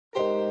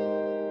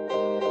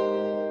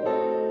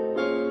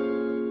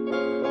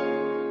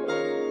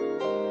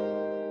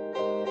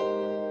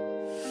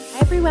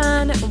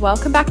everyone,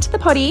 welcome back to the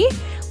potty.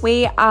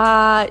 We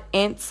are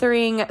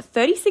answering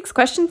 36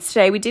 questions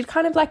today. We did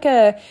kind of like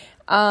a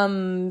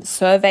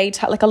survey,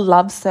 like a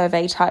love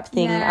survey type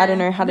thing. Yeah, I don't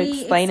know how to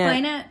explain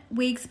it.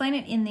 We explain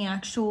it in the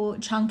actual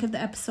chunk of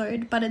the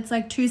episode, but it's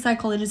like two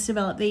psychologists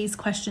develop these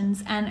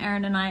questions and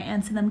Erin and I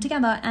answer them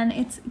together, and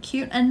it's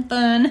cute and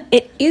fun.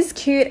 It is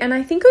cute, and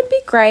I think it would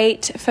be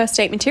great first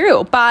date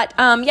material. But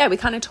yeah, we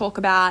kind of talk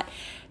about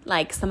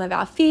like some of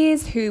our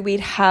fears, who we'd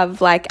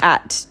have like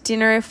at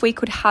dinner if we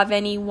could have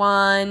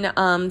anyone,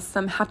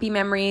 some happy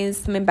memories,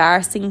 some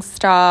embarrassing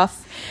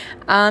stuff.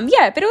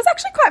 Yeah, but it was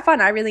actually quite fun.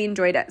 I really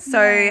enjoyed it.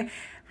 So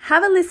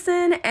have a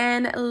listen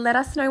and let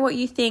us know what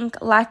you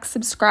think, like,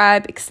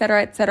 subscribe,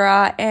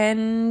 etc.,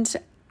 and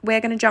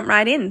we're going to jump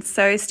right in.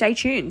 So stay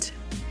tuned.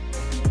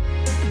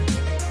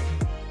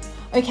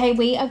 Okay,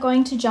 we are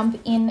going to jump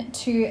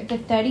into the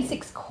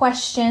 36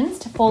 questions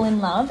to fall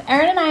in love.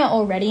 Erin and I are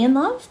already in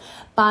love,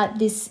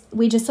 but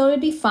we just thought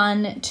it'd be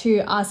fun to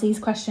ask these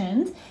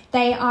questions.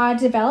 They are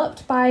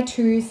developed by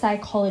two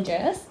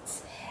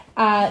psychologists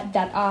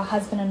that are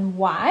husband and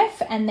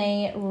wife, and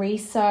they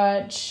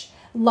research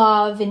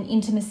love and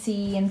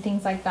intimacy and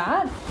things like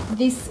that.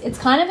 It's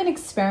kind of an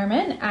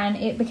experiment, and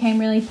it became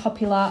really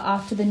popular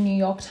after the New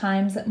York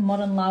Times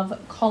Modern Love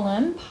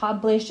column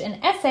published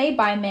an essay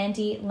by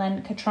Mandy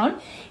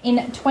Len-Catron in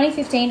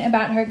 2015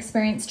 about her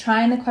experience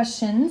trying the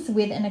questions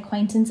with an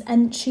acquaintance,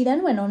 and she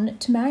then went on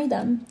to marry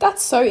them.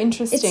 That's so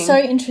interesting. It's so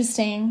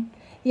interesting.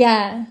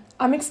 Yeah.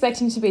 I'm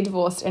expecting to be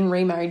divorced and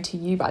remarried to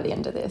you by the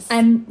end of this.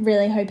 I'm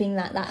really hoping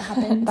that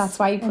happens. That's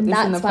why you put this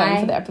in the plan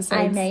for the episodes.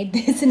 I made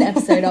this an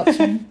episode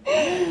option.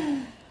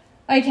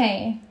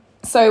 Okay.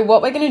 So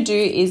what we're going to do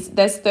is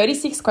there's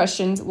 36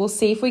 questions. We'll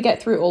see if we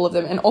get through all of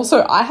them. And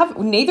also I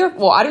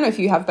don't know if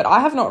you have, but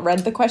I have not read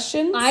the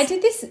questions. I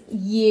did this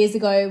years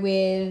ago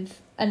with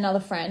another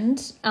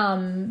friend.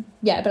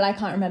 But I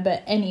can't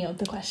remember any of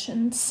the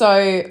questions.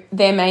 So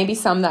there may be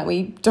some that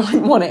we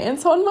don't want to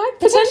answer on mic.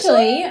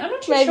 Potentially. I'm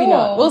not too Maybe sure.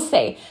 not. We'll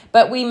see.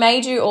 But we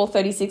may do all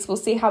 36. We'll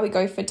see how we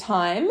go for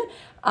time.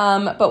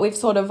 But we've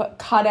sort of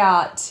cut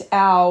out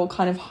our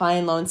kind of high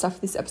and low and stuff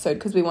for this episode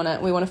because we want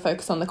to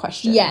focus on the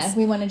questions. Yeah,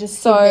 we want to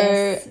just give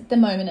this the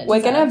moment it we're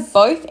deserves. going to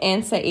both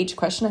answer each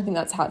question. I think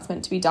that's how it's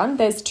meant to be done.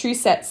 There's two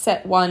sets.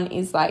 Set one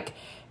is like,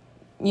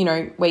 you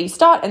know, where you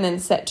start, and then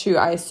set two,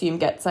 I assume,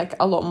 gets like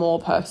a lot more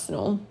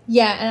personal.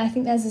 Yeah, and I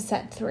think there's a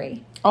set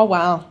 3. Oh,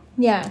 wow.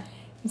 Yeah.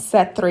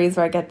 Set 3 is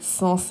where it gets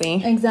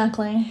saucy.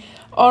 Exactly.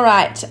 All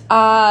right.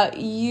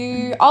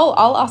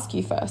 I'll ask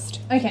you first.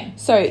 Okay.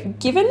 So,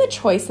 given the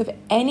choice of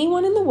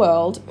anyone in the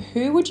world,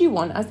 who would you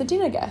want as a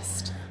dinner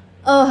guest?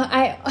 Oh,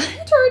 I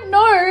don't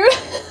know.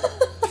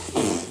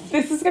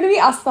 This is going to be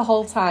us the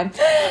whole time.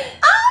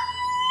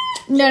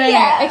 No.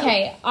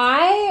 Okay,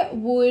 I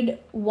would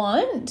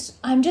want...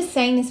 I'm just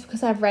saying this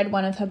because I've read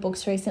one of her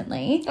books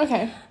recently.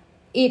 Okay.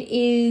 It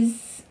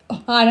is...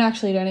 I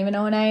actually don't even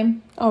know her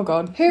name. Oh,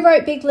 God. Who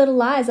wrote Big Little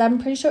Lies? I'm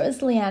pretty sure it was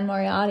Leanne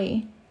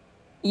Moriarty.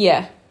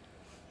 Yeah.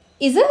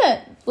 Is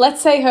it?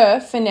 Let's say her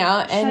for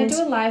now. Should I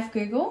do a live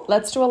Google?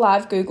 Let's do a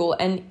live Google.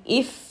 And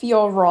if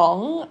you're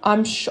wrong,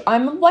 I'm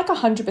like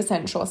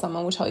 100% sure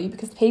someone will tell you,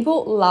 because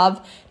people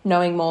love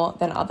knowing more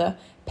than other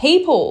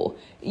people.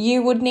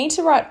 You would need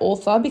to write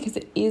author because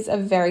it is a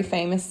very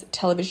famous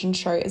television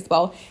show as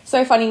well.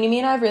 So funny, Nimi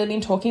and I have really been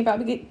talking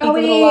about Big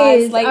Little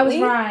Lies lately. I was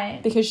right.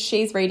 Because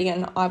she's reading it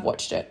and I've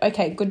watched it.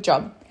 Okay, good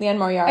job. Leanne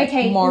Moriarty.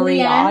 Okay,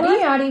 Leanne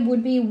Moriarty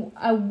would be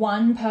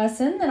one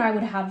person that I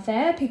would have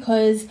there,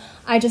 because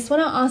I just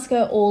want to ask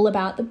her all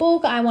about the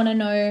book. I want to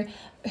know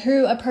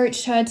who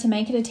approached her to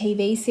make it a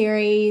TV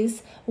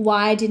series.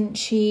 Why didn't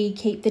she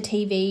keep the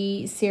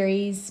TV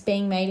series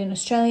being made in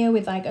Australia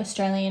with like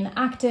Australian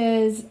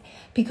actors?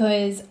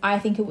 Because I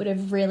think it would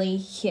have really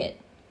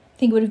hit. I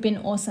think it would have been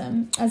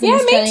awesome as an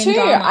Australian me too.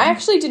 drama. I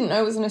actually didn't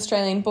know it was an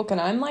Australian book, and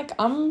I'm like,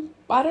 I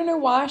don't know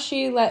why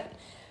she let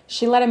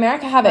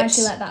America have it. Why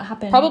she let that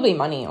happen? Probably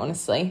money,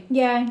 honestly.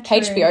 Yeah, true.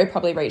 HBO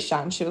probably reached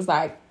out and she was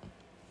like,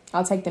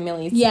 I'll take the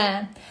millies.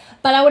 Yeah.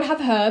 But I would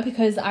have her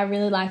because I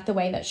really like the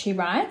way that she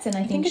writes, and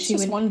I think it's she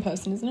just would... one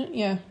person, isn't it?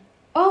 Yeah.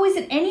 Oh, is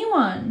it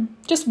anyone?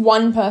 Just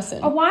one person.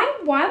 Oh, why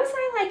was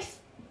I like...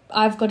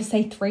 I've got to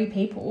say 3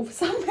 people for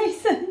some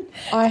reason.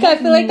 I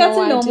feel like that's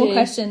a no normal idea.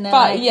 question. They're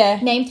But like,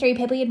 yeah. Name 3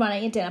 people you'd want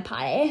at your dinner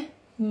party.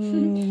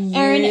 You,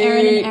 Erin, and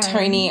Erin.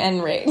 Tony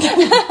and Rick.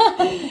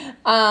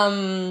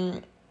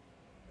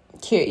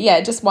 Cute.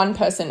 Yeah, just one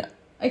person.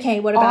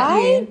 Okay, what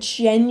about you? I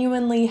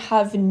genuinely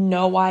have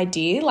no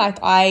idea. Like,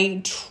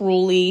 I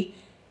truly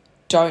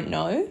don't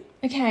know.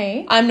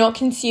 Okay. I'm not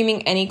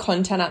consuming any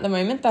content at the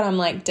moment that I'm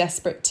like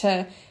desperate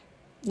to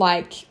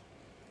like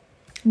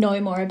know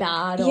more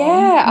about. Or,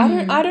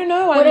 yeah, I don't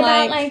know. What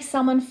about like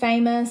someone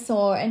famous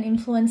or an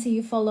influencer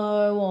you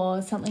follow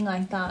or something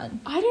like that?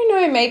 I don't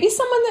know. Maybe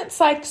someone that's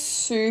like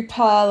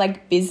super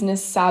like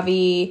business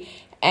savvy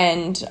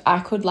and I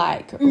could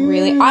like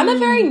really, I'm a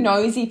very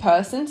nosy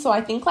person, so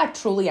I think like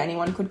truly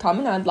anyone could come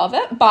and I'd love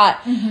it. But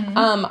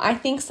I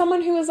think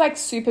someone who was like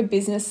super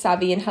business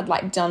savvy and had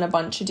like done a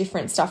bunch of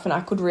different stuff, and I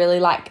could really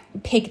like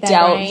Pick their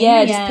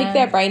brain. just pick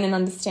their brain and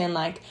understand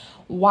like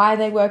why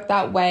they work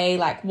that way,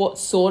 like what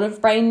sort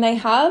of brain they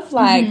have,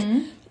 like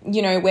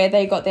you know, where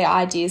they got their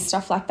ideas,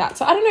 stuff like that.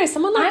 So I don't know,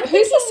 someone like,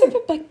 who's a super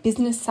like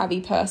business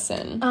savvy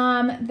person?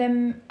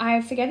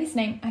 I forget his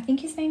name. I think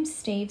his name's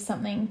Steve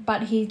something,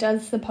 but he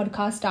does the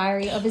podcast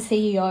Diary of a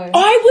CEO.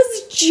 I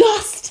was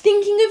just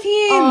thinking of him.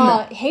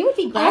 Oh, he would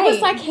be great. I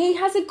was like,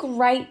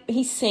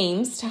 he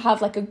seems to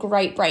have like a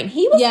great brain.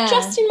 He was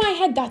just in my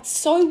head. That's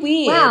so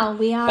weird. Wow,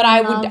 we are But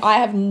in love. I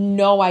have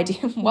no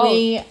idea. Well,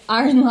 We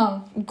are in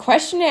love.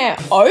 questionnaire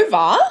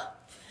over.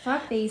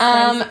 Fuck these.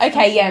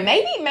 Okay, yeah,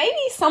 maybe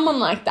someone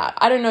like that.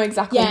 I don't know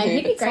exactly who,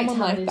 he'd be but great someone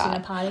to have like at a that.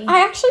 dinner party.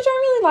 I actually don't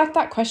really like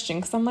that question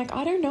because I'm like,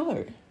 I don't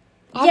know.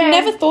 I've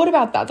never thought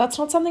about that. That's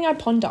not something I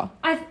ponder.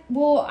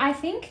 I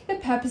think the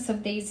purpose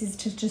of these is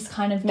to just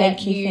kind of Make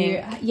get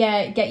you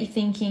get you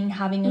thinking,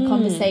 having a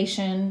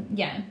conversation.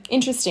 Yeah.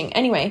 Interesting.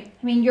 Anyway.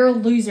 I mean, you're a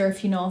loser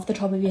if you know off the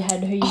top of your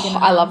head who you're going to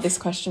I love this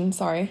question.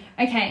 Sorry.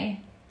 Okay.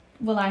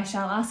 Well, I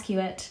shall ask you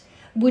it.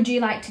 Would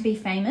you like to be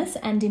famous,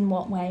 and in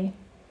what way?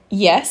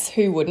 Yes,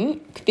 who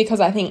wouldn't? Because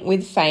I think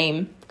with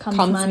fame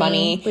comes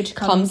money, which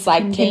comes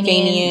like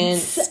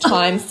convenience,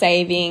 time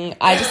saving.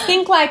 I just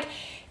think like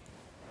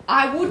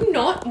I would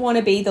not want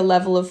to be the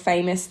level of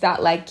famous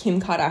that like Kim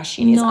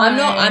Kardashian is. No.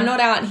 I'm not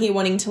out here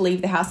wanting to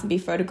leave the house and be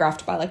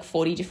photographed by like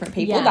 40 different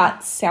people. Yeah.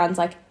 That sounds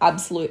like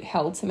absolute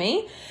hell to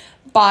me.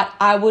 But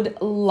I would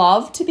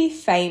love to be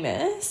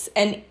famous.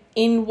 And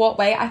in what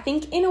way? I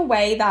think in a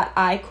way that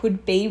I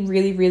could be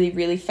really, really,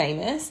 really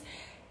famous,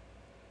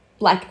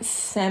 like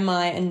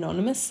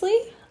semi-anonymously.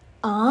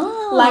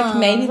 Like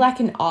maybe like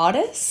an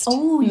artist.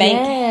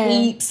 Make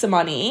heaps of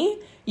money.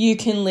 You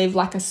can live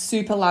like a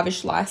super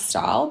lavish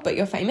lifestyle, but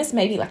you're famous.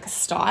 Maybe like a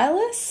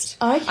stylist.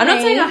 Okay. I'm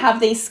not saying I have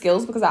these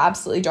skills because I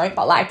absolutely don't,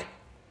 but like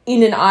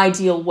in an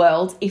ideal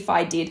world, if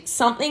I did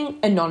something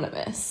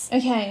anonymous.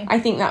 Okay. I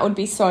think that would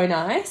be so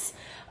nice.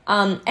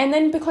 And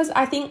then because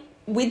I think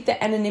with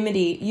the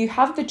anonymity, you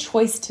have the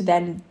choice to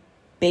then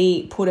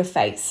put a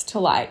face to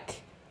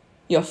like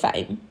your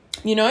fame,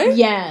 you know?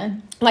 Yeah.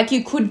 Like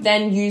you could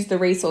then use the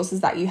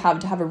resources that you have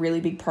to have a really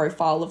big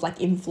profile of like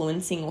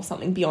influencing or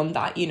something beyond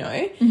that, you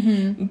know?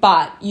 Mm-hmm.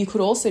 But you could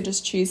also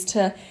just choose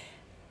to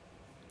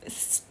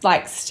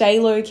like stay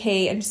low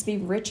key and just be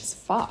rich as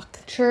fuck.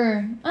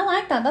 True. I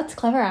like that. That's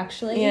clever,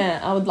 actually. Yeah,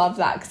 I would love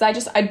that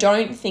because I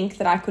don't think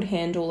that I could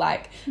handle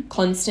like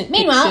constant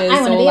Meanwhile, pictures.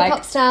 I want to be like, a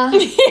pop star.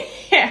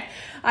 Yeah.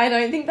 I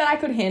don't think that I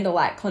could handle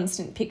like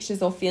constant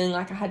pictures or feeling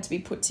like I had to be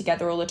put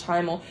together all the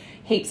time or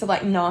heaps of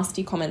like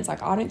nasty comments.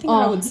 Like I don't think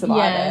I would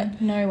survive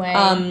it. No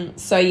way.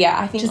 So yeah,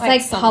 I think just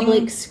like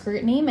public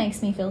scrutiny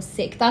makes me feel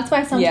sick. That's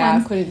why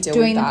sometimes I couldn't deal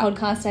doing with the that.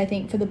 podcast, I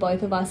think for the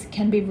both of us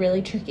can be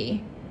really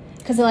tricky.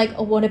 Because they're like,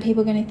 oh, what are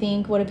people going to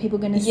think? What are people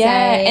going to say?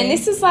 Yeah, and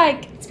this is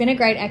like... It's been a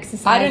great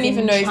exercise. I don't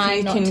even know if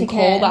you can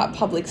call that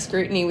public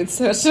scrutiny with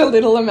such a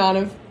little amount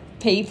of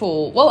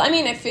people. Well, I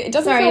mean, it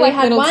doesn't feel like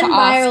little to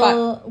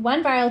us,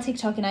 one viral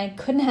TikTok and I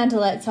couldn't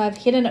handle it, so I've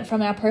hidden it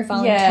from our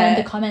profile and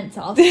turned the comments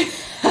off.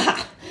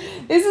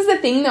 This is the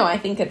thing, though. I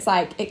think it's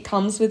like it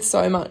comes with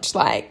so much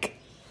like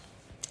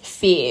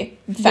fear,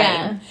 fame.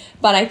 Yeah.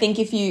 But I think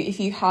if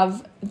you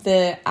have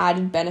the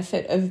added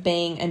benefit of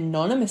being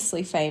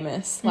anonymously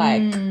famous,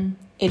 like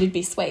it'd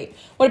be sweet.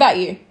 What about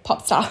you,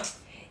 pop star?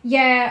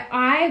 Yeah,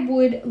 I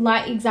would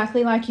like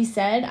exactly like you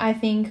said. I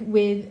think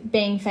with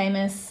being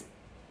famous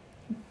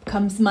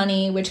comes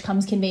money, which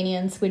comes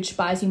convenience, which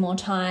buys you more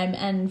time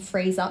and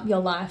frees up your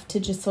life to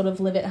just sort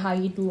of live it how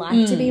you'd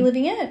like to be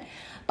living it.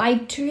 But I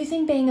do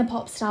think being a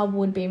pop star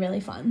would be really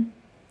fun.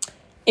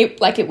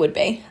 It would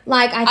be.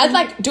 Like I'd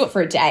like do it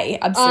for a day,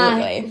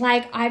 absolutely.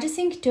 I just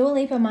think Dua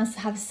Lipa must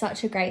have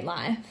such a great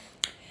life.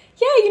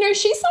 Yeah, you know,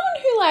 she's someone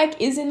who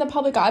like is in the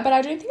public eye, but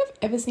I don't think I've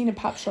ever seen a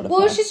pap shot of her.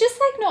 Well, she's just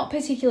like not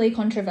particularly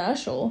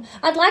controversial.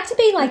 I'd like to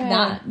be like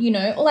that, you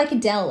know, or like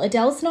Adele.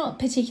 Adele's not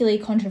particularly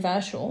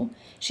controversial.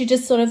 She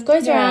just sort of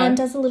goes around,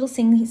 does a little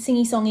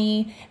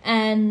singy-songy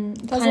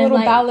and does a little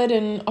ballad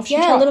and off she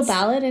trots. Yeah, a little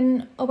ballad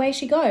and away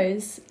she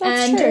goes.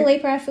 That's and true. Dua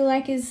Lipa, I feel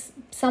like, is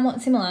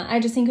somewhat similar.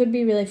 I just think it would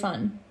be really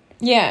fun.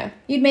 Yeah.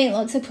 You'd meet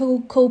lots of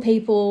cool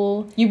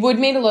people. You would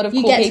meet a lot of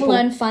cool people. You get to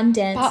learn fun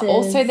dances. But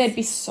also there'd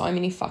be so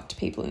many fucked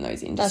people in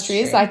those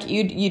industries. Like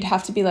you'd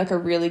have to be like a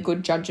really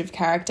good judge of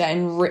character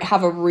and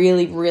have a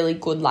really, really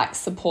good like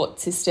support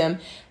system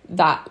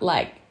that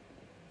like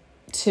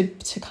to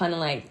kind of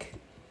like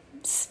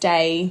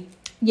stay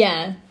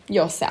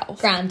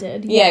yourself.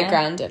 Grounded. Yeah,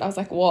 grounded. I was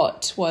like,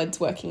 what words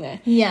working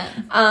there?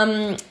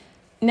 Yeah.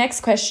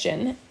 Next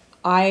question.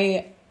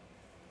 I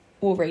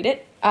will read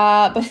it.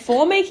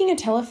 Before making a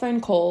telephone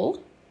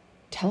call,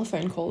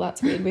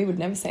 that's weird. We would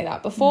never say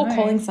that. Before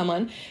calling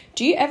someone,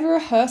 do you ever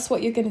rehearse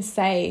what you're going to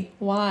say?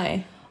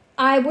 Why?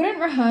 I wouldn't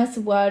rehearse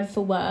word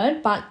for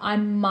word, but I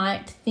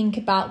might think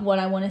about what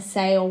I want to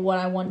say or what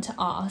I want to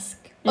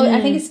ask. Oh,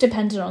 I think it's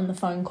dependent on the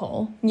phone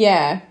call.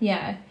 Yeah.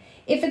 Yeah.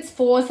 If it's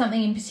for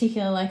something in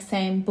particular, like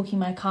say I'm booking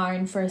my car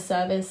in for a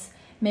service,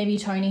 maybe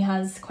Tony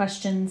has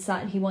questions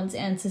that he wants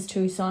answers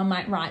to, so I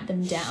might write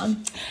them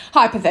down.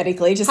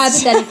 Hypothetically, just...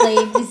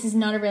 Hypothetically, this is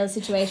not a real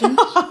situation.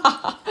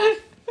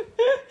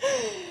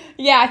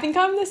 Yeah, I think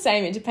I'm the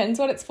same. It depends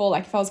what it's for.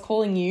 Like, if I was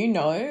calling you,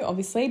 no,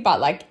 obviously. But,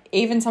 like,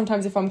 even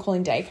sometimes if I'm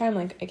calling daycare, I'm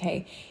like,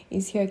 okay,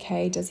 is he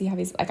okay? Does he have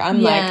his... Like,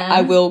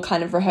 I will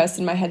kind of rehearse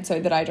in my head so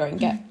that I don't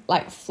get,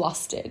 like,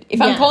 flustered. If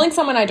I'm calling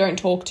someone I don't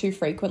talk to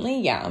frequently,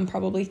 yeah, I'm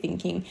probably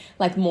thinking,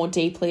 like, more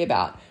deeply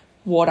about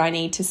what I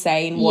need to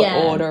say in what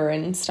order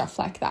and stuff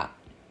like that.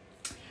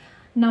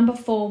 Number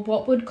 4,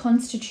 what would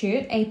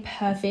constitute a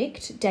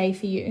perfect day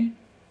for you?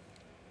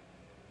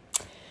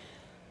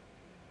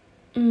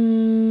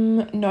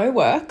 No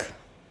work.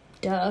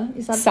 Duh.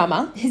 Is that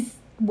summer? Is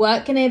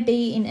work going to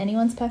be in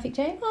anyone's perfect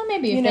day? Well,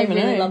 maybe if they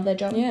really love their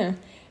job. Yeah.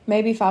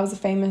 Maybe if I was a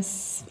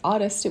famous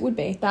artist, it would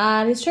be.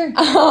 That is true.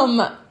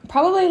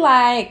 Probably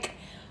like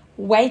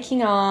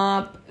waking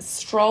up,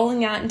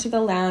 strolling out into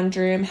the lounge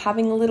room,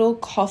 having a little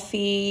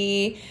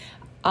coffee,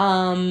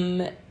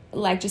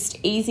 like just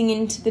easing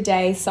into the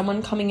day,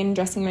 someone coming in and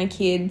dressing my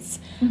kids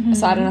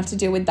so I don't have to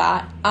deal with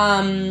that.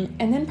 And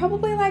then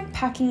probably like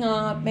packing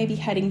up, maybe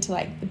heading to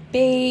like the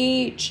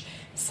beach,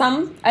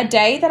 a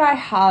day that I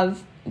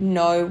have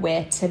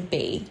nowhere to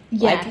be.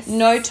 Yes. Like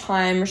no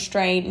time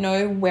restraint,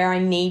 no where I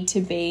need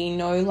to be,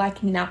 no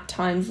like nap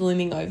times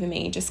looming over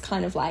me, just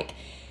kind of like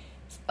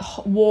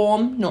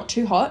warm, not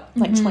too hot,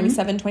 like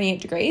 27, 28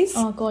 degrees.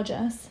 Oh,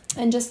 gorgeous.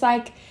 And just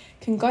like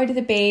can go to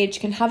the beach,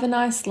 can have a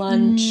nice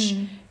lunch.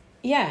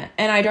 Yeah,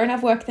 and I don't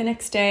have work the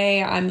next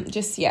day. I'm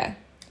just,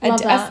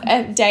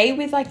 a day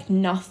with, like,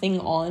 nothing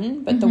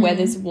on, but the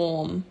weather's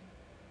warm,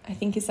 I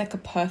think is, like, a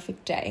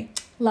perfect day.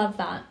 Love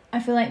that. I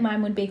feel like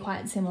mine would be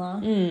quite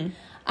similar.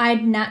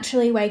 I'd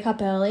naturally wake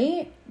up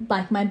early.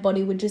 Like, my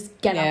body would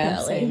just get up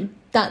early. Same.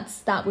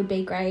 that would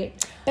be great.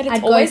 But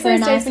it's always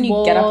those days when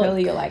you get up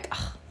early, you're like,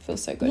 oh,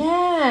 feels so good.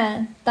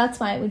 Yeah, that's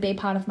why it would be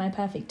part of my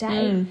perfect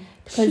day.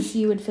 Because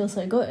you would feel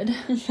so good.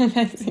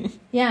 Amazing.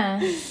 Yeah,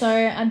 so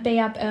I'd be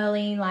up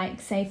early, like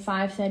say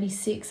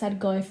 5:36. I'd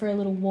go for a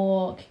little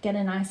walk, get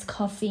a nice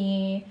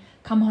coffee,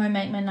 come home,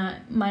 make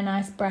my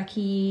nice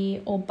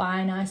brekkie, or buy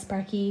a nice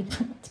brekkie.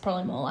 It's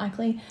probably more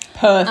likely.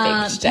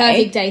 Perfect day.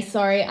 Perfect day.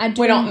 Sorry,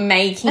 we're not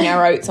making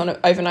our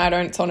overnight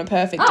oats on a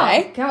perfect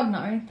day. Oh God,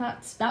 no!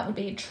 That would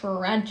be a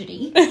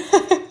tragedy.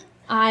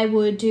 I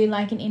would do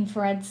like an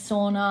infrared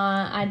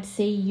sauna. I'd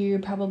see you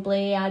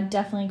probably. I'd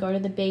definitely go to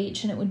the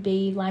beach and it would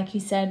be, like you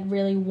said,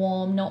 really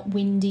warm, not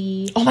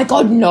windy. Oh my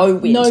God, no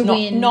wind. No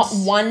wind. Not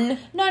one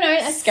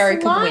a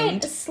skerrick of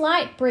wind. A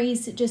slight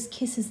breeze that just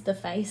kisses the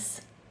face.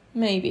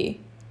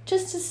 Maybe.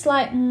 Just a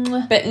slight...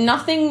 But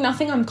nothing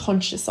I'm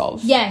conscious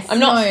of. Yes, I'm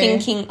not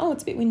thinking, oh,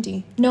 it's a bit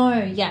windy.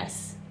 No,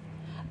 yes.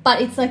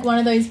 But it's like one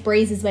of those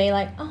breezes where you're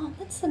like, oh,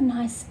 that's a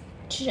nice,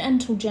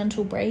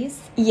 gentle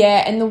breeze.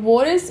 Yeah, and the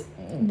water's...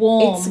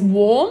 warm. It's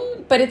warm,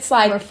 but it's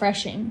like...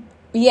 refreshing.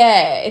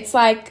 Yeah, it's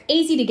like...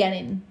 easy to get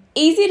in.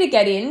 Easy to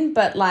get in,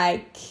 but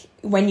like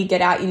when you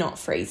get out, you're not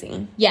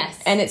freezing. Yes.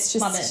 And it's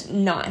just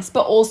nice.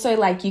 But also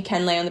like you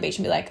can lay on the beach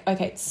and be like,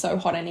 okay, it's so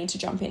hot, I need to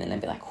jump in, and then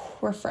be like,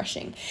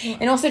 refreshing. Yeah.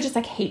 And also just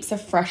like heaps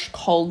of fresh,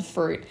 cold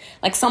fruit.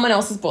 Like someone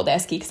else has bought their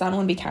ski because I don't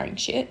want to be carrying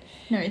shit.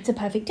 No, it's a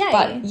perfect day.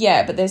 But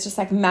yeah, but there's just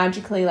like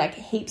magically like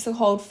heaps of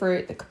cold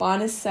fruit. The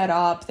cabana's set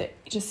up. That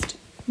just...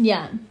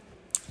 yeah.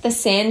 The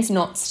sand's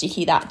not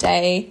sticky that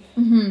day.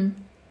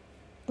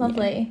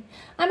 Lovely. Yeah.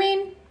 I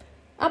mean,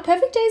 our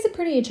perfect days are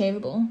pretty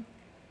achievable.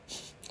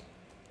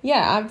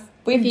 Yeah,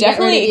 we've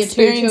definitely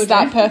experienced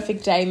that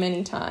perfect day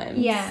many times.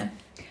 Yeah.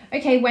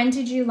 Okay, when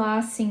did you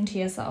last sing to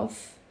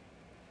yourself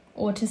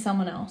or to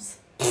someone else?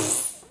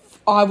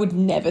 I would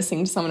never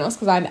sing to someone else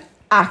because I'm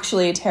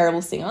actually a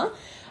terrible singer.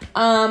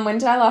 When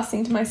did I last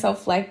sing to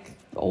myself? Like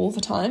all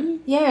the time?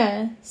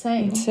 Yeah,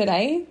 same.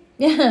 Today?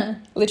 Yeah.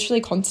 Literally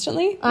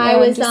constantly. I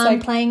was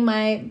playing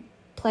my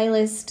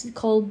playlist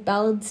called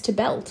Ballads to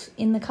Belt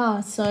in the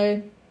car,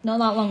 so not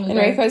that long ago.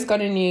 Enrico's got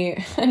a new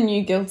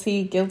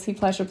guilty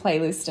pleasure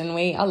playlist, and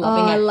we are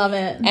loving it. I love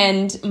it.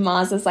 And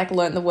Mars has like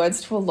learnt the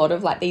words to a lot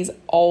of like these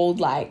old,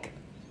 like,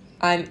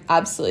 I'm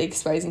absolutely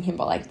exposing him,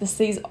 but like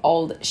these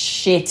old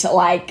shit,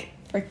 like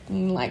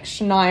freaking like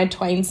Shania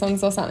Twain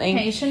songs or something.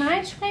 Okay,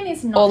 Shania Twain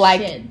is not or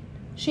like shit.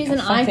 She's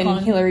an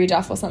icon. Hilary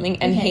Duff or something,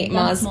 and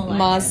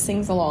Mars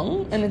sings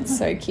along, and it's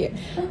so cute.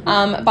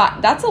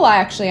 But that's a lie.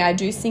 Actually, I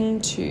do sing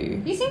to.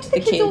 You sing to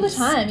the kids all the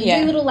time. You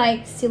do little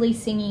like silly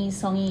singy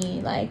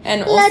songy like.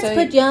 And also, let's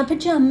put your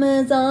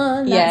pajamas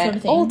on. That sort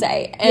of thing. All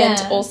day. And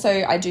also,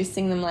 I do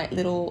sing them like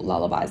little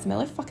lullabies.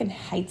 Mello fucking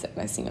hates it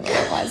when I sing her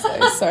lullabies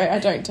though, so I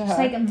don't to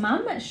her. She's like,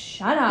 Mum,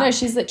 shut up. No,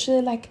 she's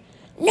literally like,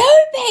 no,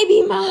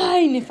 baby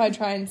mine. If I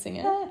try and sing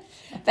it.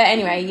 But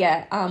anyway,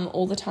 yeah,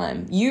 all the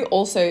time. You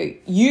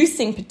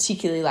sing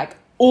particularly like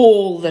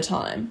all the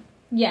time.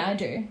 Yeah, I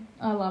do.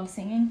 I love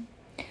singing.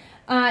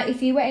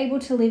 If you were able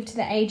to live to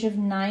the age of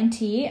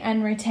 90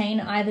 and retain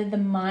either the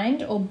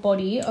mind or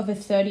body of a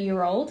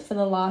 30-year-old for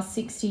the last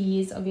 60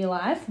 years of your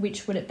life,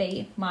 which would it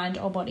be, mind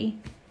or body?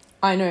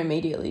 I know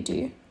immediately,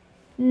 do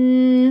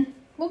you?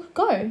 Well,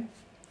 go.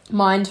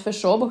 Mind for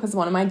sure, because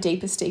one of my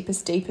deepest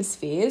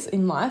fears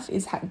in life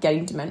is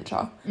getting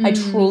dementia. I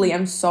truly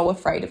am so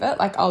afraid of it.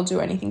 Like, I'll do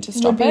anything to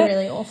stop it. Would be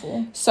really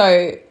awful.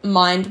 So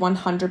mind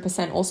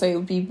 100%. Also, it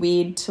would be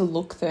weird to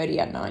look 30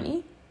 at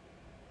 90.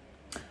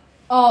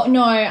 Oh,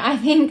 no, I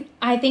think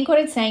what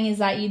it's saying is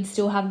that you'd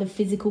still have the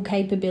physical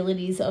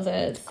capabilities of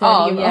a 30-year-old.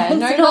 Oh, yeah.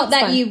 No, It's not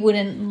that's that fine. you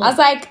wouldn't look... I was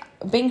like,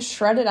 being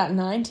shredded at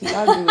 90,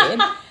 that would be weird.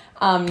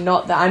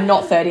 Not that I'm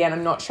not 30 and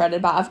I'm not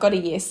shredded, but I've got a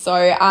year.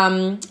 So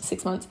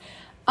 6 months.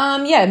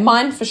 Yeah,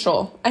 mind for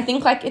sure. I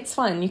think, like, it's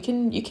fine. You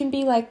can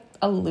be, like,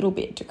 a little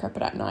bit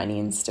decrepit at 90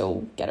 and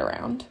still get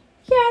around.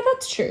 Yeah,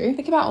 that's true.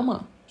 Think about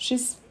Oma.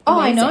 She's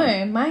amazing. amazing.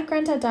 I know. My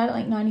granddad died at,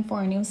 like,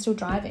 94 and he was still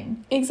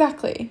driving.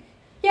 Exactly.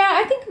 Yeah,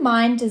 I think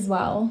mind as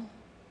well.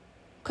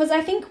 Because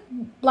I think,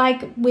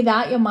 like,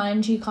 without your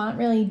mind, you can't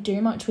really do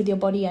much with your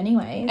body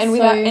anyway.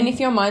 And if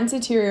your mind's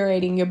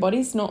deteriorating, your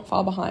body's not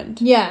far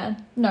behind. Yeah.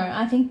 No,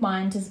 I think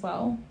mind as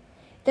well.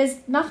 There's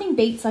nothing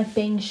beats, like,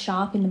 being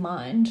sharp in the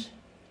mind.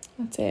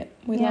 That's it.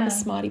 We Yeah. love a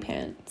smarty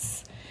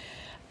pants.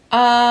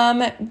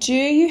 Do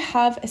you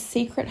have a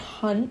secret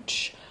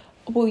hunch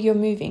while you're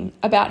moving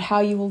about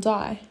how you will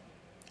die?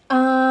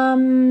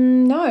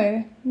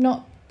 No,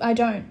 I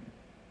don't.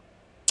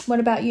 What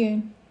about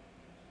you?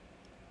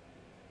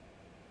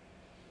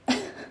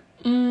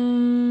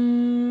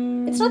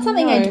 It's not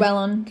something I dwell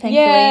on, thankfully.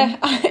 Yeah.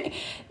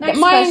 Next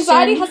My question.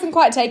 anxiety hasn't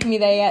quite taken me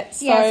there yet.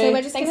 So, Yeah, so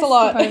we're just thanks gonna a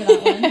lot. skip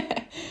over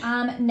that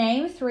one.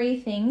 Name 3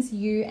 things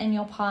you and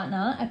your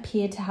partner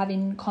appear to have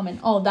in common.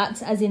 Oh,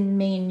 that's as in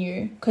me and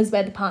you, because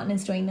we're the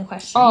partners doing the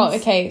questions. Oh,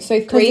 okay. So 3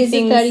 Because things.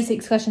 these are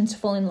 36 questions to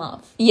fall in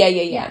love.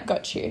 Yeah.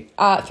 Got you.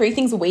 3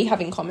 things we have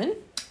in common.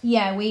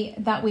 Yeah, we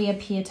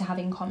appear to have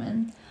in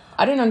common.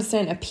 I don't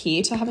understand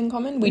appear to have in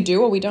common. We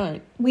do or we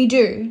don't? We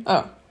do.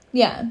 Oh.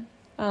 Yeah.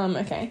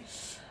 Okay.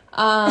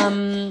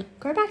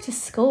 Go back to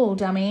school,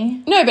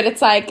 dummy. No, but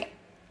it's like,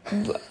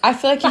 I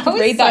feel like you could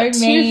read that too.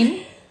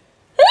 mean.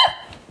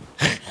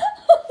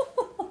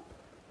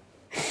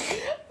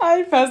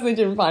 I personally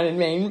didn't find it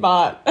mean,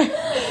 but no,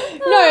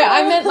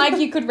 I meant like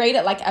you could read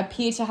it like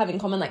appear to have in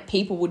common, like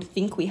people would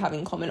think we have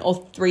in common,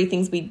 or 3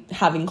 things we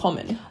have in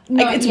common.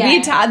 No, Like, it's yeah.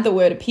 weird to add the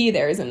word appear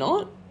there, is it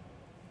not?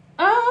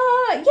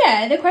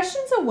 Yeah, the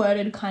questions are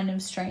worded kind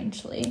of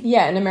strangely.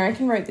 Yeah, an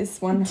American wrote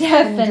this one.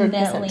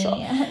 Definitely. Sure.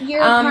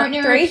 Your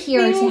partner 3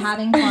 appear to things- have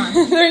in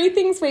common. 3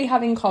 things we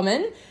have in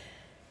common.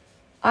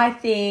 I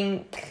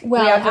think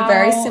Well, we have a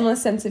very our- similar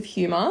sense of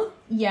humour.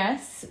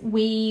 Yes,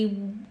 we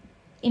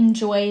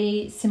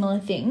enjoy similar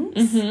things.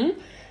 Mm-hmm.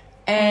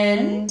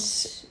 And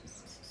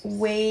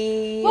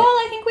we... Well,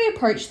 I think we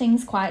approach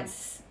things quite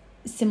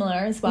similar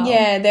as well.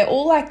 Yeah, they're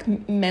all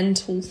like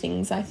mental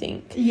things, I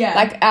think. Yeah.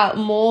 Like our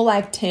more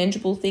like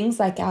tangible things,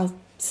 like our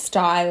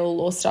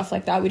style or stuff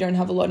like that, we don't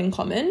have a lot in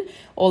common.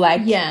 Or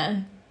like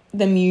Yeah.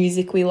 the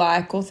music we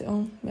like, or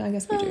I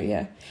guess we do,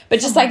 yeah. But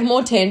just like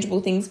more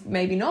tangible things,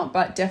 maybe not,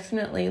 but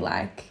definitely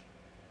like,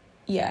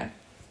 yeah.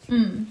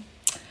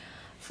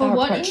 For Our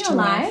what in approach your to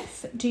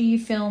life do you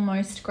feel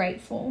most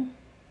grateful?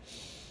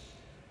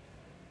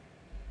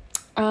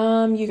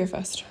 You go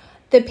first.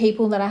 The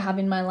people that I have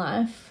in my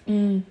life.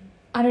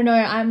 I don't know,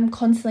 I'm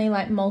constantly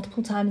like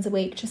multiple times a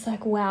week just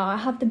like, wow, I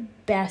have the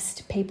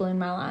best people in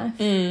my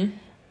life.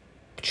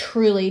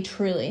 Truly,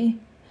 truly.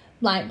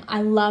 Like,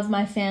 I love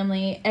my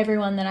family.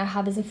 Everyone that I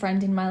have as a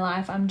friend in my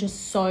life, I'm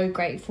just so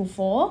grateful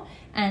for.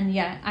 And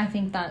yeah, I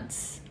think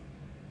that's,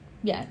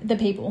 the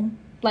people.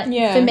 Like,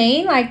 Yeah. for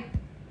me, like,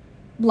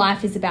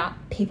 life is about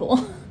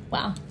people.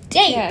 Wow.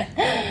 Deep. Yeah.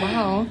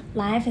 Wow.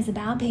 Life is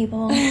about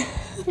people.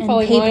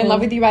 Falling more in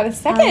love with you by the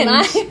second.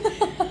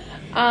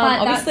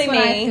 But Obviously that's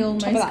what me. I feel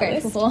top of most that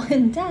grateful list. for.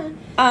 And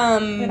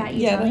what about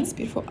you, yeah, darling? that's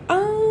beautiful.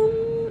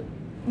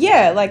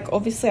 Yeah, like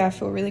obviously I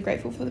feel really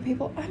grateful for the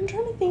people. I'm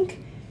trying to think.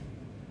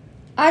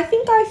 I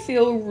think I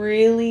feel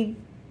really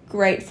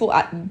grateful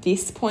at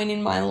this point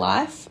in my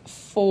life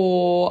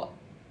for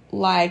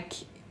like,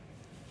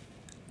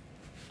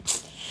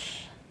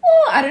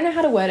 I don't know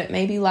how to word it.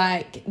 Maybe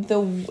like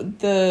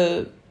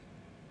the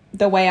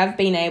way I've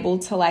been able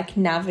to like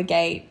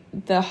navigate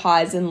the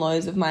highs and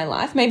lows of my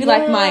life. Maybe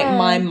like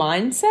my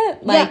mindset.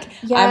 Like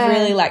I've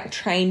really like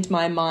trained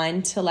my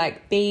mind to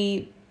like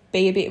be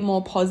a bit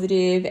more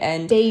positive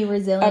and Be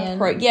resilient.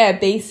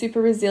 be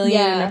super resilient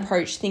Yeah. and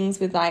approach things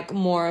with like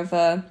more of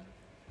a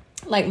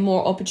like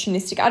more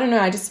opportunistic. I don't know,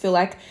 I just feel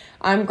like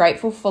I'm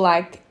grateful for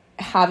like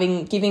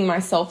giving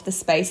myself the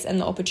space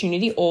and the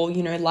opportunity, or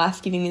you know,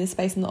 life giving me the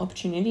space and the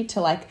opportunity to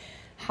like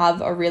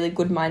have a really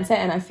good mindset.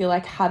 And I feel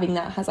like having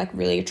that has like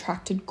really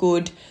attracted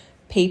good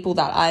people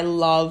that I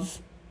love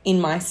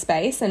in my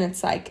space, and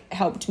it's like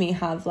helped me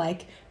have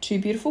like 2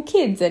 beautiful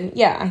kids. And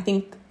yeah, I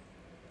think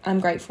I'm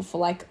grateful for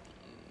like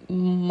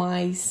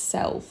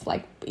myself,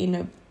 like in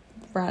a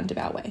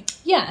roundabout way.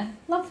 Yeah,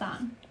 love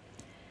that.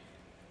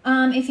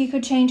 If you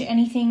could change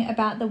anything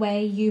about the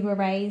way you were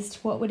raised,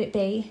 what would it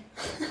be?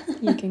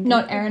 You can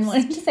Not Erin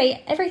wanting to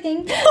say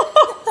everything.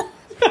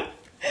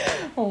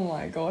 Oh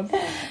my God.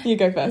 You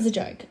go It was first. a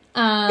joke.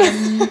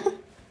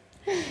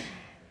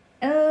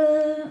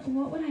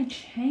 What would I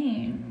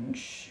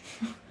change?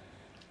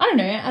 I don't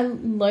know. I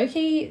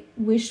low-key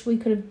wish we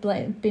could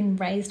have been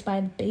raised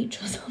by the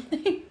beach or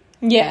something.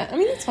 Yeah, I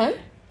mean, that's fine.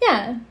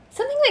 Yeah,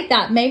 something like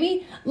that.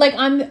 Maybe, like,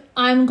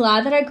 I'm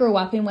glad that I grew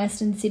up in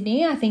Western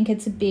Sydney. I think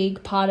it's a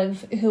big part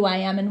of who I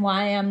am and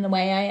why I am the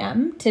way I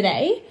am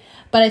today.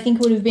 But I think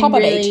it would have been Pop a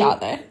really... beach out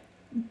there.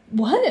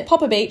 What?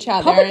 Pop a beach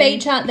out Pop there. a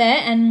beach out there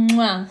and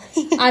mwah.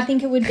 I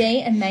think it would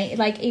be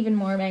even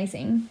more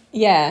amazing.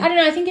 Yeah. I don't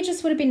know. I think it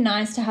just would have been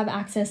nice to have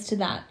access to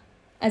that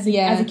as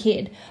a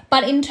kid.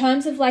 But in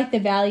terms of like the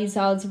values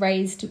I was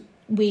raised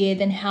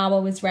with and how I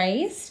was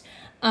raised,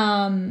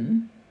 I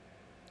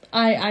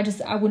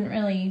wouldn't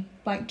really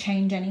like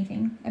change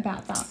anything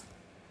about that.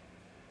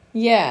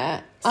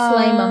 Yeah.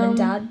 Slay mum and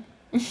dad.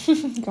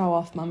 Go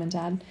off, mum and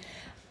dad.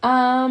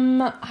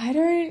 I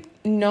don't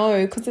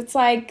know, because it's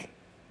like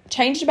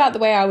changed about the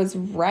way I was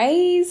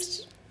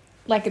raised.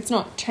 Like, it's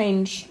not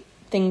changed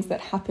things that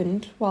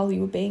happened while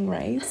you were being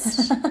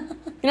raised.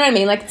 You know what I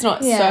mean? Like, it's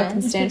not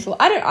circumstantial.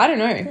 I don't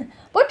know.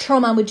 What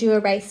trauma would you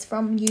erase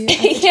from you? As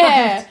a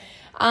Yeah.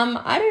 child?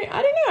 I don't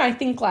know. I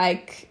think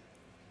like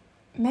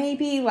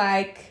maybe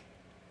like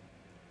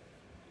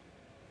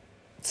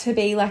to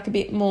be like a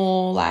bit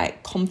more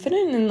like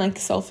confident and like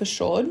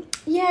self-assured.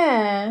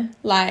 Yeah.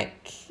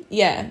 Like,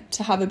 yeah,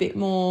 to have a bit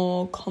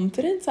more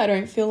confidence. I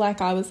don't feel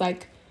like I was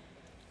like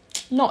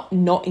not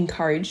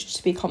encouraged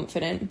to be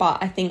confident, but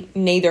I think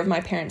neither of my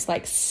parents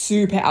like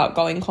super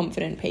outgoing,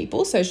 confident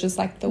people. So it's just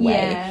like the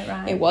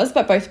way it was.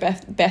 But both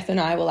Beth and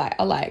I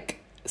are like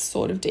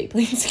sort of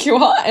deeply insecure.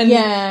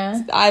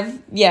 And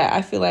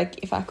I feel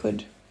like if I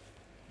could,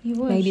 You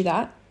would. maybe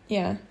that.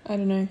 Yeah, I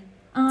don't know.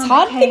 It's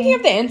hard thinking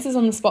of the answers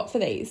on the spot for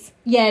these.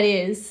 Yeah, it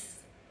is.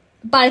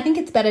 But I think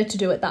it's better to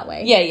do it that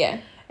way. Yeah.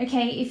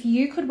 Okay, if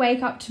you could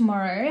wake up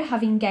tomorrow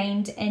having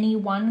gained any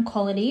one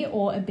quality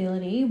or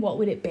ability, what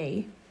would it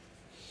be?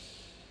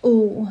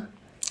 Ooh.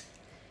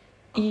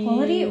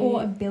 Quality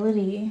or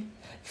ability?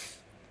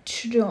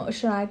 Should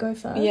I go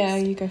first? Yeah,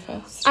 you go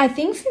first. I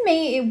think for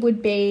me it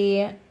would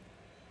be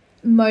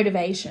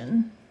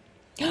motivation.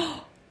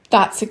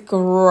 That's a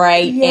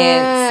great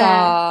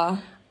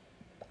answer.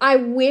 I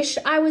wish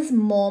I was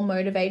more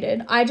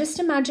motivated. I just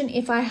imagine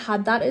if I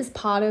had that as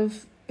part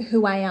of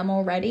who I am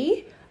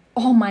already,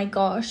 oh my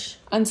gosh.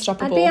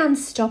 Unstoppable. I'd be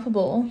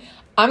unstoppable.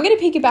 I'm going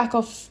to piggyback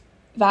off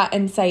that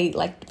and say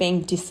like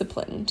being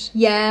disciplined.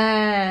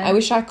 Yeah. I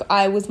wish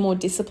I was more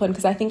disciplined,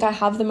 because I think I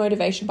have the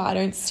motivation but I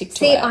don't stick to it.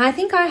 See, I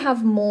think I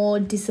have more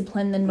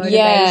discipline than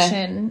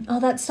motivation. Oh,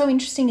 that's so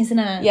interesting, isn't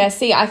it? Yeah,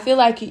 see, I feel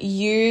like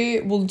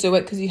you will do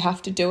it because you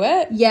have to do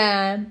it.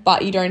 Yeah.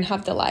 But you don't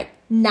have the like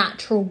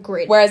natural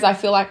grit. Whereas I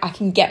feel like I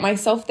can get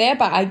myself there,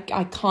 but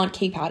I can't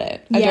keep at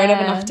it. I don't have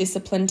Yeah. enough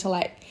discipline to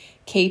like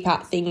keep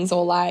at things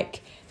or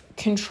like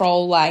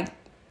control like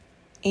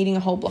eating a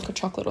whole block of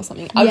chocolate or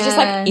something. I was just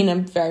like in a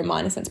very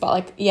minor sense, but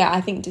like, yeah,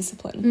 I think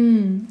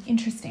discipline.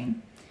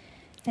 Interesting.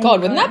 There God,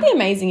 you wouldn't go. that be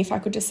amazing if I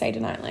could just say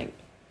tonight, like,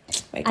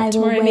 wake I up will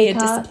tomorrow and be a wake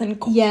up. disciplined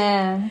cook.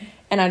 Yeah.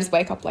 And I just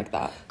wake up like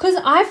that. Because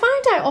I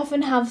find I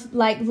often have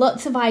like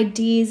lots of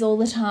ideas all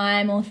the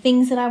time or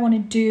things that I want to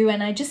do,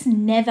 and I just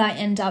never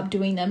end up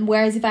doing them.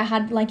 Whereas if I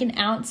had like an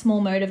ounce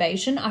more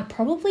motivation, I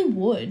probably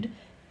would.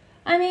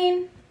 I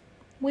mean,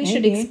 we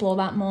should Maybe. explore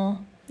that more.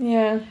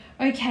 Yeah.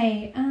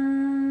 Okay.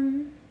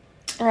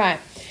 All right.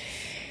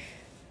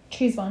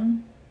 Choose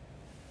one.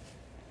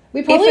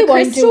 We probably a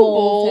won't do crystal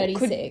all ball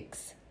could-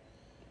 36.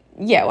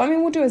 Yeah, well, I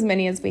mean, we'll do as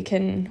many as we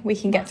can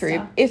get through.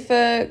 Master. If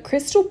a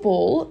crystal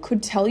ball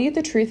could tell you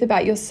the truth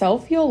about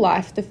yourself, your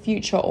life, the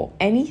future, or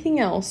anything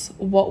else,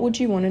 what would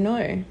you want to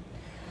know?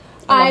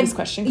 I love this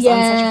question because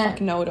I'm such a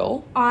fucking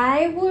know-it-all.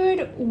 I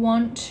would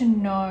want to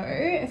know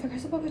if a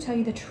crystal ball could tell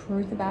you the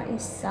truth about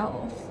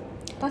yourself.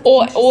 That's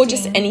Or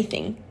just interesting.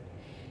 anything.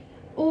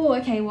 Oh,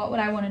 okay, what would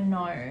I want to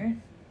know?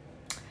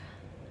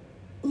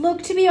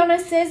 Look, to be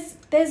honest,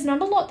 there's not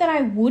a lot that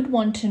I would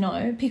want to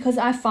know, because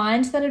I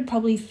find that I'd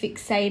probably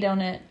fixate on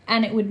it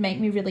and it would make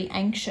me really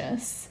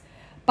anxious.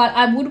 But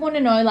I would want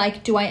to know,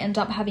 like, do I end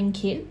up having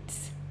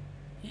kids?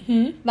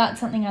 Mm-hmm. That's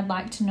something I'd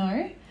like to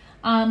know.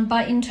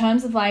 But in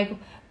terms of, like,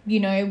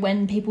 you know,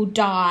 when people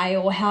die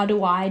or how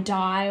do I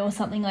die or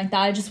something like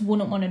that, I just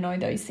wouldn't want to know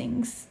those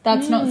things.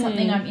 That's not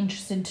something I'm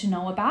interested to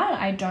know about.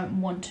 I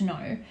don't want to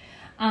know.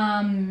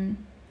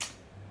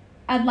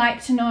 I'd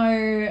like to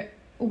know,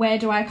 where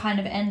do I kind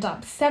of end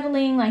up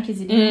settling? Like,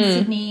 is it in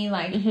Sydney?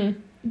 Like,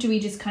 do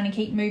we just kind of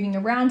keep moving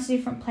around to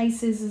different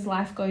places as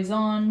life goes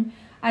on?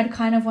 I'd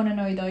kind of want to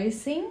know those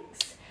things.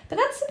 But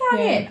that's about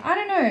it. I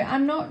don't know.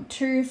 I'm not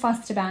too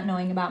fussed about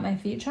knowing about my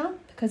future,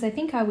 because I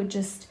think I would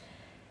just,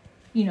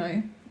 you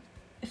know,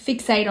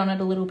 fixate on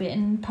it a little bit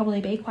and probably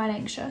be quite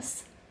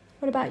anxious.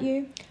 What about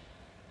you?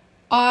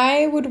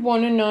 I would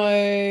want to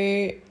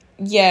know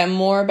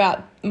more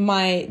about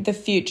the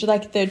future,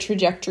 like the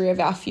trajectory of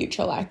our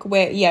future, like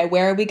where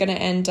are we going to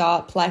end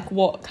up, like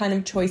what kind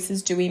of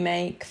choices do we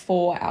make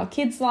for our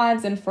kids'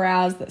 lives and for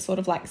ours that sort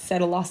of like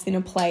settle us in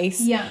a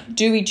place.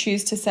 Do we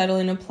choose to settle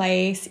in a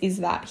place? Is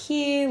that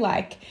here?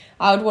 Like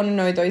I would want to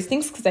know those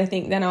things, because I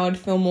think then I would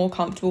feel more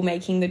comfortable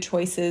making the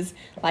choices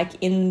like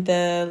in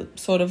the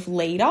sort of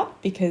lead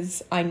up,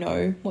 because I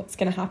know what's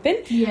going to happen.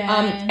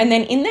 And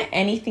then in the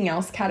anything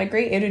else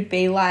category, it would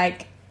be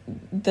like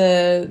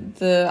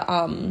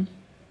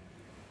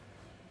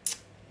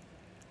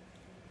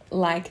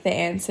like the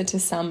answer to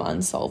some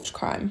unsolved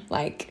crime.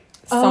 Like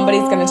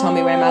somebody's going to tell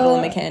me where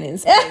Madeleine McCann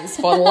is, please,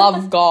 for the love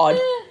of God.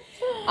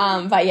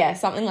 But yeah,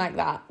 something like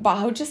that. But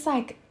I would just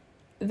like,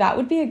 that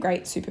would be a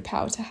great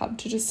superpower to have,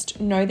 to just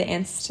know the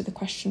answers to the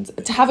questions,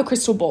 to have a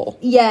crystal ball.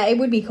 Yeah, it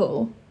would be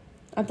cool.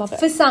 I'd love it.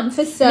 For certain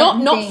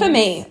not for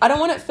me. I don't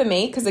want it for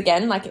me, because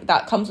again, like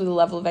that comes with a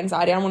level of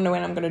anxiety. I don't want to know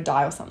when I'm going to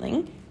die or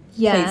something.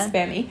 Yeah. Please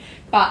spare me.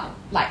 But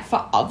like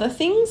for other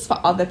things, for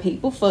other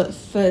people, for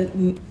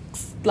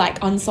like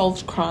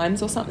unsolved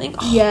crimes or something.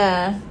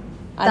 Yeah.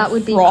 That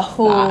would be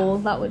cool.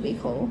 That would be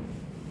cool.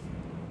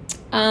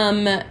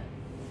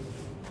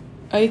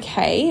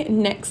 Okay,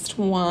 next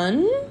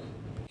one.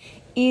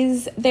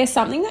 Is there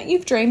something that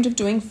you've dreamed of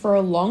doing for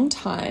a long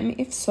time?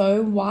 If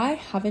so, why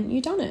haven't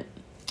you done it?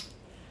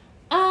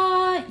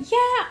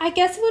 Yeah, I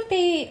guess it would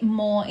be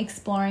more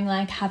exploring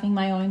like having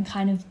my own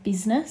kind of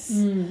business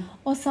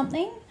or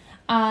something.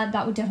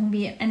 That would definitely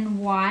be it. And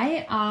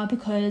why?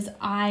 Because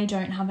I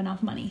don't have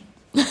enough money.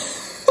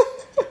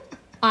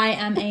 I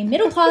am a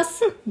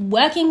middle-class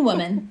working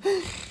woman.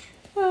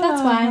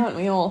 That's why. Aren't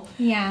we all?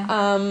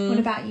 Yeah. What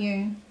about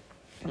you?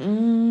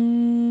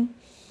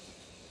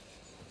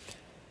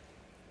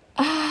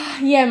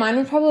 Yeah, mine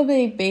would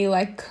probably be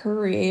like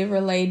career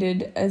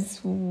related as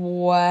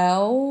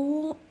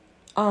well.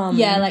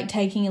 Yeah, like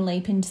taking a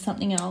leap into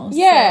something else.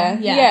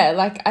 Yeah.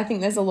 Like I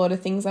think there's a lot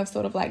of things I've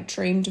sort of like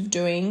dreamed of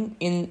doing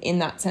in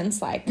that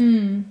sense. Like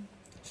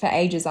for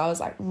ages I was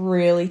like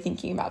really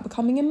thinking about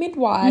becoming a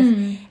midwife,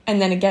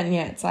 and then again,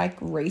 it's like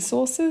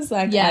resources.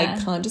 Like I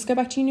can't just go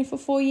back to uni for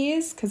 4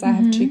 years because I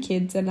have 2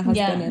 kids and a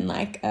husband and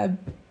like a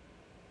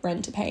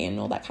rent to pay and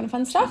all that kind of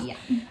fun stuff.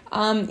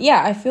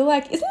 I feel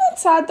like, isn't that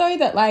sad though,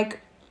 that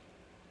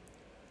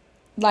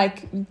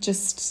like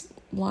just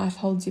life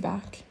holds you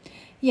back?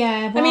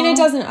 Yeah, well, I mean, it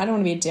doesn't, I don't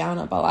want to be a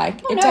downer, but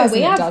like it doesn't.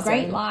 We have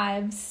great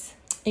lives.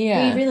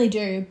 Yeah, we really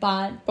do,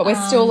 but we're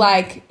still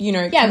like, you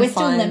know, we're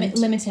still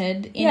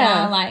limited in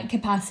our like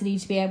capacity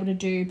to be able to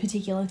do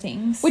particular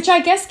things, which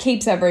I guess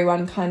keeps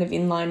everyone kind of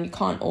in line. You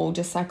can't all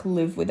just like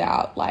live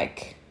without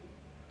like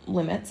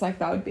limits. Like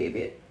that would be a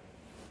bit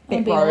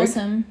rogue.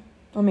 Awesome.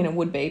 I mean, it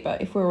would be,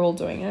 but if we're all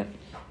doing it,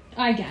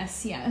 I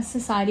guess,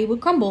 society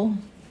would crumble.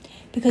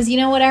 Because you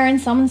know what, Erin?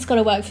 Someone's got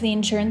to work for the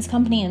insurance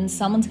company and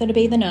someone's got to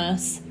be the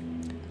nurse.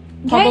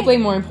 Okay? Probably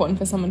more important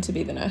for someone to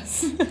be the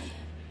nurse.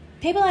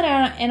 People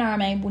at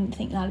NRMA wouldn't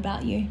think that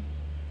about you.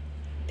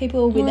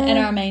 People with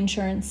NRMA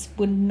insurance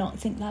would not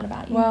think that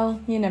about you. Well,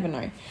 you never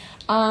know.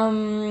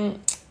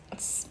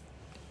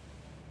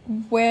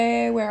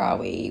 Where are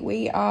we?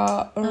 We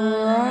are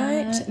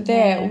right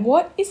there.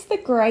 What is the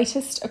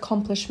greatest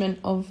accomplishment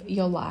of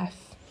your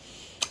life?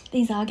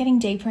 These are getting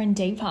deeper and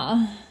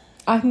deeper.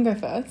 I can go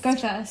first. Go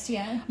first,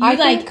 yeah.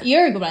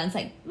 You're a good one. It's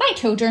like, my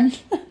children.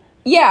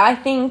 Yeah, I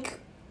think,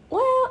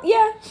 well,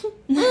 yeah.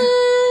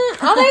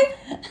 Are they?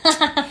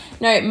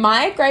 No,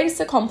 my greatest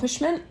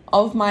accomplishment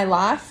of my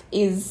life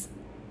is...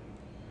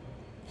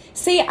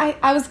 See,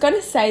 I was going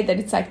to say that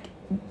it's like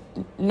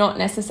not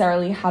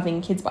necessarily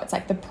having kids, but it's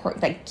like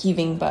like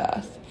giving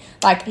birth.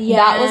 Like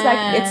that was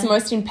like, it's the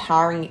most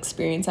empowering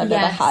experience I've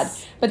ever had.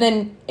 But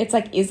then it's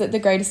like, is it the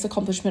greatest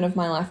accomplishment of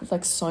my life if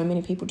like so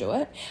many people do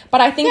it?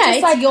 But I think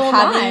just like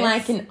having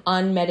like an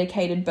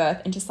unmedicated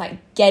birth and just like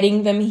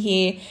getting them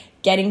here,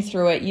 getting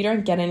through it. You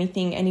don't get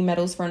any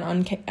medals for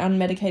an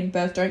unmedicated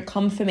birth. Don't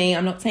come for me.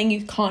 I'm not saying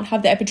you can't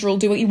have the epidural,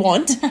 do what you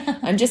want.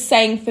 I'm just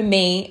saying for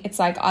me, it's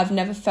like I've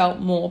never felt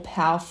more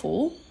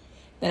powerful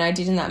than I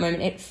did in that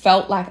moment. It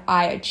felt like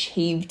I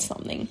achieved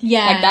something.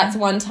 Yeah. Like that's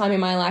one time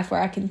in my life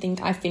where I can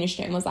think I finished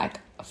it and was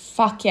like,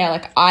 fuck yeah,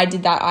 like I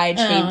did that, I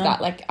achieved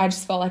that. Like I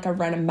just felt like I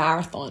ran a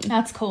marathon.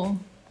 That's cool.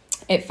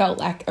 It felt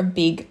like a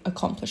big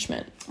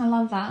accomplishment. I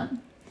love that.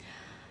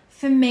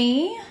 For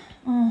me,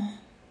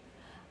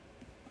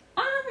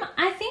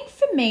 I think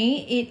for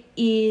me it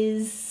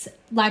is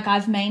like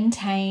I've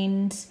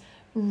maintained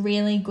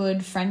really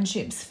good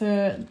friendships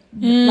for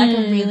like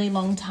a really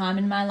long time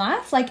in my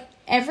life. Like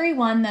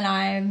everyone that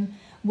I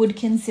would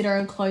consider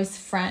a close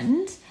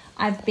friend,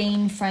 I've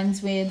been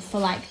friends with for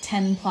like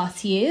 10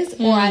 plus years,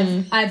 or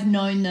I've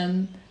known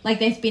them, like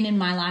they've been in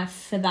my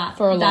life for that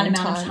amount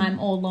of time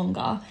or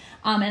longer.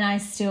 And I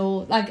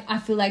still like, I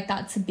feel like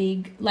that's a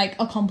big like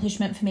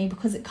accomplishment for me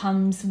because it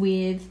comes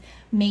with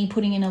me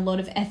putting in a lot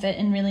of effort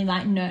and really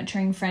like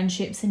nurturing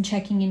friendships and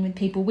checking in with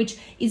people, which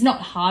is not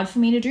hard for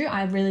me to do.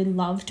 I really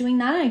love doing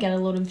that. I get a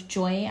lot of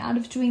joy out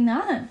of doing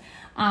that.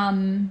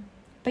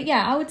 But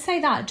yeah, I would say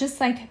that just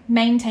like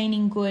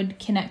maintaining good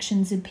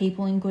connections with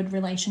people in good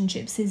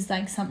relationships is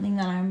like something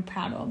that I'm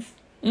proud of.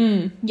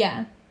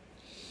 Yeah.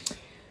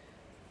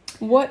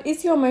 What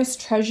is your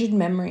most treasured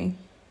memory?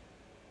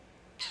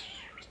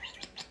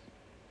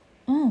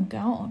 Oh,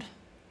 God.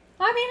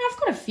 I mean, I've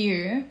got a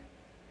few.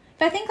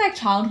 But I think like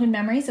childhood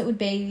memories, it would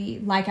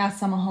be like our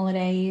summer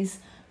holidays,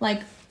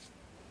 like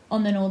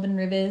on the Northern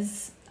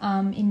Rivers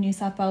in New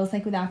South Wales,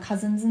 like with our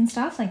cousins and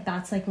stuff. Like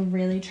that's like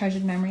really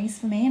treasured memories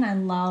for me. And I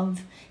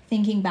love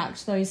thinking back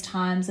to those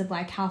times of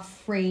like how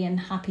free and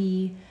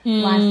happy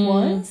life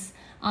was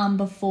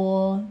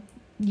before,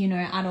 you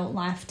know, adult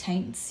life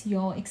taints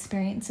your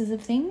experiences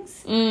of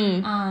things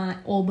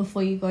or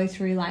before you go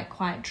through like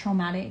quite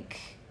traumatic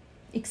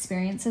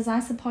experiences, I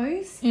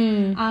suppose.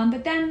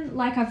 But then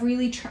like I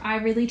really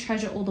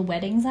treasure all the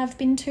weddings I've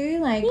been to,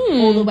 like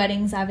all the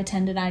weddings I've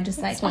attended. I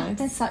just That's like nice.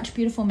 they're such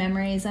beautiful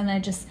memories, and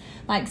they're just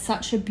like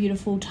such a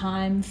beautiful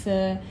time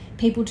for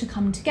people to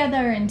come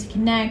together and to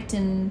connect,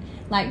 and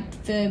like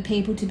for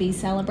people to be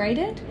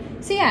celebrated.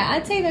 So yeah,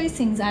 I'd say those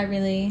things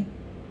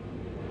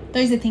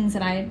those are things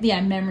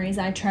that memories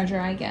I treasure,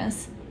 I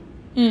guess.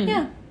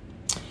 Yeah.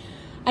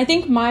 I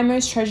think my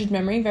most treasured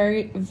memory,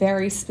 very,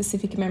 very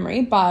specific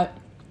memory, but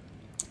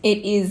it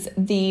is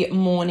the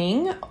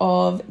morning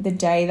of the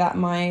day that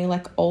my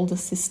like older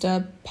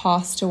sister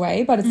passed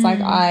away. But it's like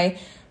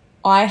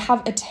I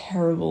have a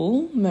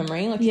terrible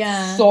memory, like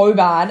so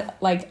bad.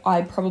 Like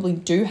I probably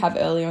do have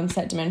early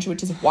onset dementia,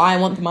 which is why I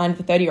want the mind of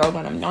a 30-year-old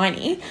when I'm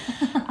 90.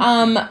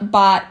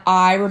 But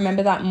I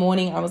remember that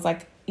morning I was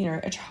like, you know,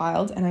 a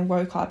child, and I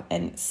woke up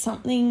and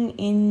something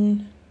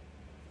in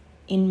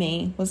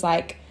me was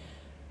like,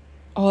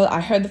 oh,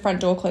 I heard the front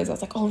door close. I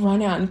was like, oh,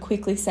 run out and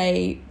quickly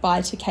say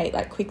bye to Kate,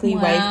 like quickly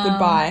wave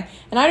goodbye.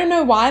 And I don't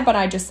know why, but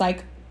I just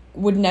like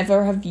would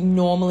never have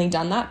normally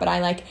done that. But I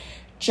like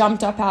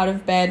jumped up out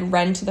of bed,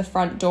 ran to the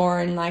front door,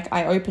 and like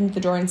I opened the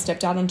door and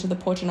stepped out onto the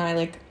porch, and I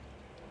like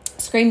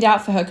screamed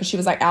out for her because she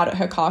was like out at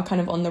her car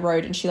kind of on the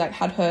road, and she like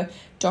had her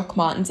Doc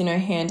Martens in her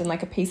hand and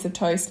like a piece of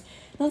toast.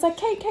 And I was like,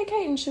 Kate.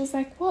 And she was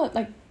like, what?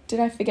 Like, did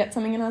I forget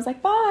something? And I was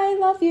like, bye,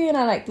 love you. And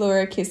I like blew her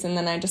a kiss, and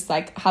then I just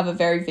like have a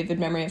very vivid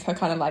memory of her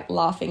kind of like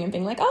laughing and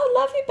being like, oh,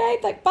 love you,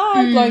 babe, like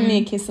bye, blowing me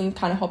a kiss and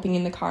kind of hopping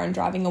in the car and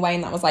driving away.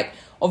 And that was like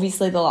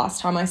obviously the last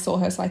time I saw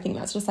her, so I think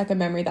that's just like a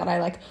memory that I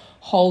like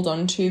hold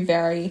on to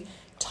very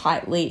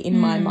tightly in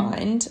my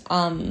mind.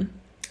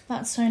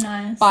 That's so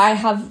nice. But I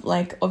have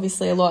like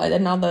obviously a lot.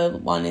 Another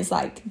one is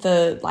like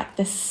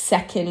the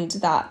second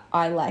that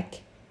I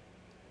like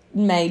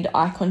made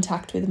eye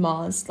contact with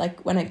Mars, like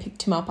when I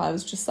picked him up, I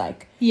was just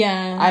like,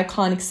 I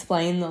can't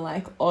explain the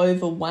like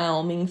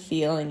overwhelming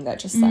feeling that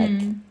just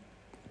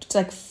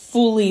like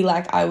fully,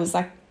 like I was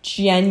like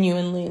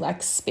genuinely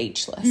like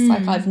speechless.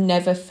 Like I've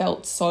never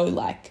felt so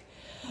like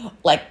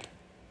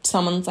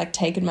someone's like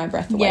taken my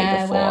breath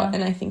away before.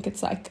 And I think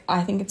it's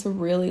a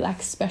really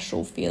like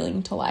special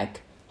feeling to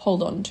like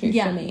hold on to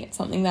for me. It's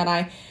something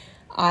that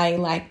I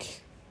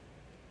like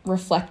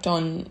reflect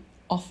on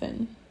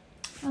often.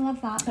 I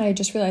love that. I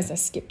just realised I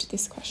skipped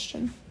this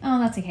question. Oh,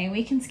 that's okay.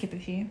 We can skip a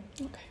few.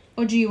 Okay.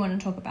 Or do you want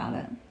to talk about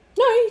it?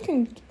 No, you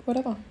can,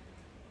 whatever.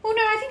 Well,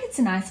 no, I think it's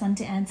a nice one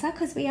to answer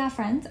because we are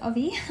friends,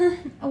 Ovi.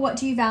 What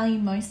do you value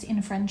most in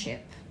a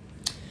friendship?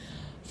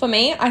 For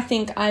me, I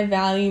think I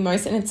value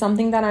most, and it's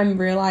something that I'm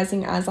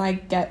realising as I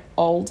get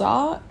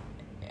older.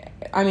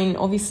 I mean,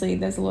 obviously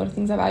there's a lot of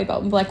things I value,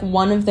 but like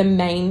one of the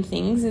main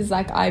things is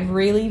like I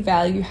really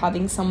value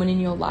having someone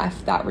in your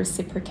life that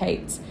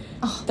reciprocates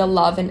the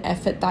love and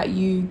effort that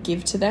you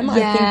give to them. I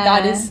think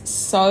that is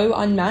so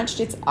unmatched.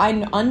 I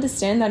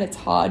understand that it's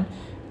hard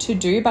to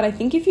do, but I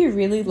think if you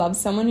really love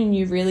someone and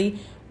you really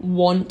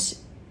want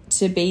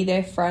to be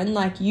their friend,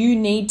 like you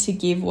need to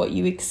give what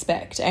you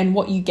expect and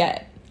what you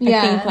get. I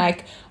think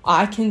like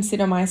I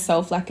consider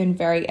myself like a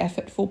very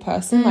effortful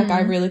person. Like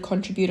I really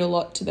contribute a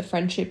lot to the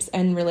friendships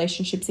and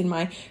relationships in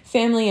my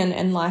family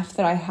and life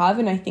that I have.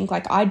 And I think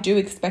like I do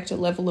expect a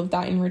level of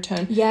that in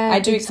return. I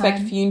do expect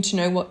for you to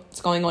know what's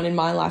going on in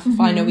my life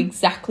if I know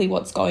exactly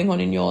what's going on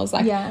in yours.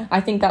 Like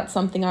I think that's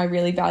something I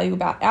really value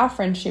about our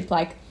friendship.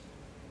 Like,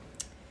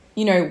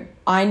 you know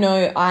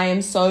I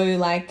am so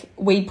like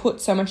we put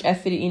so much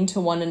effort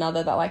into one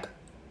another that like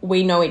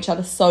we know each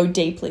other so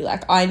deeply.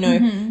 Like I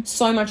know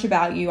so much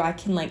about you. I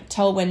can like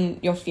tell when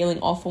you're feeling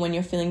off or when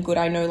you're feeling good.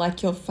 I know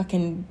like your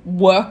fucking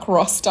work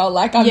roster.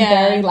 Like I'm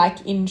very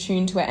like in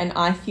tune to it, and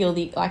I feel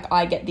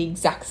I get the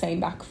exact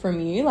same back from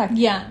you. Like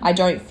I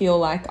don't feel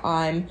like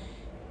I'm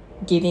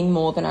giving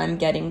more than I'm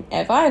getting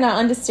ever. And I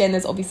understand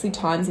there's obviously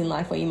times in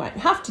life where you might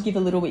have to give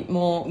a little bit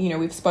more. You know,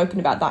 we've spoken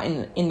about that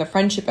in the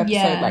friendship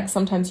episode. Like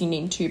sometimes you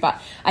need to,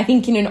 but I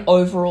think in an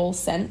overall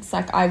sense,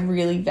 like I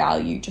really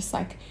value just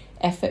like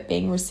effort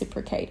being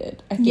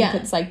reciprocated. I think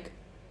it's like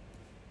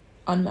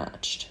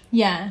unmatched.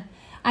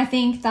 I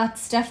think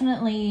that's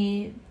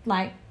definitely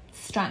like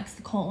strikes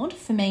the chord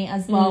for me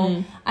as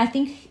well. I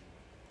think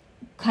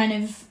kind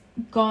of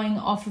going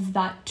off of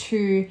that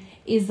too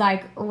is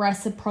like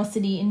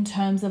reciprocity in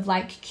terms of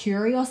like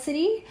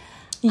curiosity.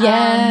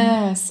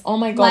 Yes. Oh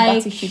my God, like,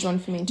 that's a huge one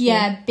for me too.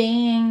 Yeah,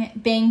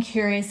 being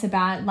curious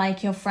about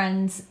like your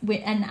friends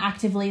and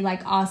actively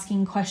like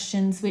asking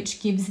questions,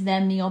 which gives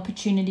them the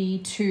opportunity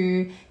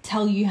to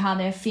tell you how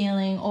they're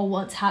feeling or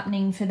what's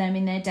happening for them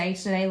in their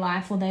day-to-day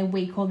life or their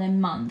week or their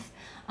month.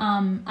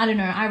 I don't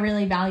know. I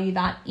really value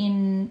that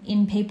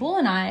in people,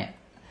 and I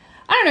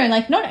don't know,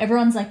 like not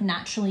everyone's like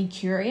naturally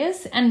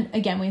curious. And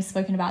again, we've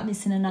spoken about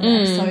this in another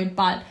episode,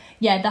 but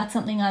yeah, that's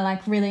something I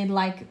like really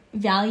like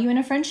value in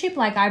a friendship.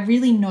 Like I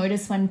really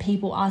notice when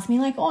people ask me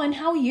like, oh, and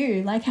how are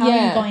you? Like, how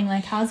are you going?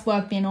 Like, how's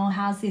work been? Or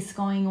how's this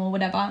going? Or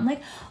whatever. I'm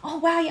like, oh,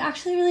 wow, you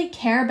actually really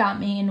care about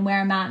me and where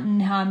I'm at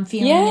and how I'm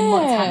feeling and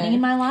what's happening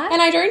in my life.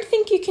 And I don't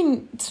think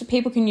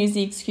people can use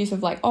the excuse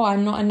of like, oh,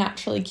 I'm not a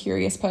naturally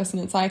curious person.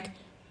 It's like,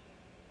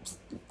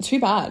 too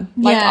bad.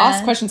 Like,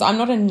 ask questions. I'm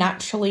not a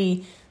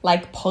naturally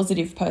like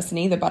positive person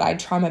either, but I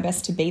try my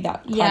best to be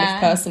that kind of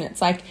person.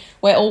 It's like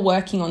we're all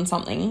working on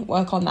something.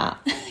 Work on that.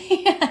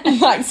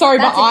 Like, sorry,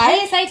 that's but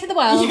a PSA to the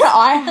world. Yeah,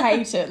 I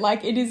hate it.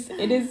 Like it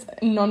is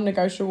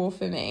non-negotiable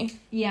for me.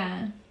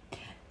 Yeah.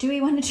 Do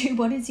we want to do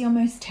what is your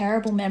most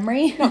terrible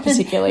memory? Not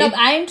particularly. No,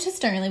 I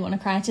just don't really want to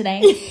cry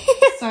today.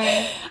 So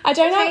I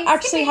don't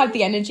actually have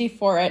the energy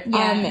for it.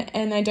 Yeah.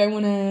 And I don't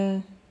want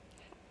to.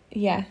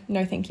 Yeah.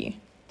 No, thank you.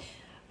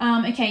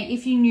 Okay,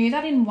 if you knew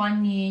that in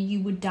 1 year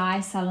you would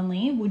die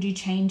suddenly, would you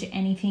change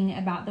anything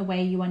about the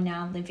way you are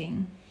now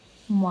living?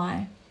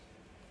 Why?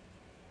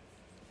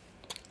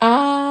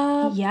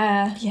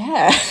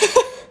 Yeah.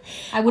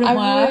 I wouldn't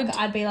work.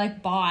 I'd be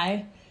like,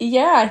 bye.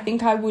 Yeah, I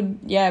think I would,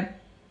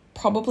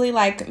 probably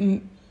like,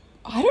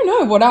 I don't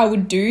know what I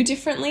would do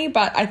differently,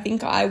 but I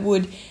think I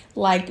would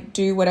like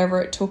do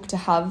whatever it took to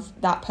have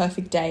that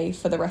perfect day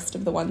for the rest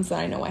of the ones that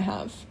I know I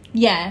have.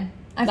 Yeah.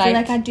 I feel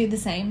like I'd do the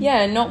same.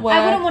 Yeah, not work.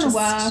 I wouldn't want to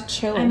work.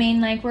 Chill. I mean,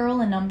 like, we're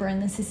all a number in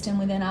the system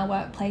within our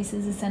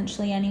workplaces,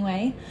 essentially.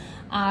 Anyway,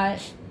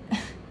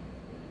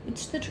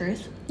 it's the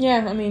truth.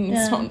 Yeah, I mean,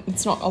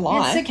 it's not a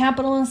lie. It's a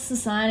capitalist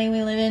society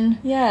we live in.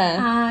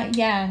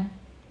 Yeah.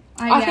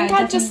 I think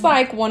I'd just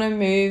like want to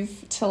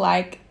move to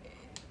like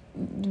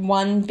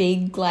one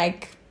big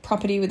like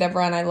property with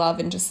everyone I love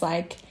and just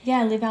like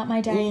live out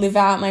my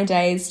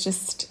days.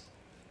 Just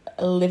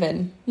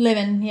living.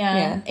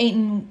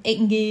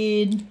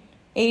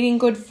 Eating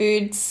good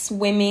food,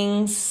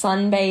 swimming,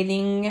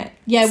 sunbathing.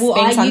 Yeah, well,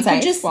 you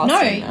could just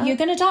you're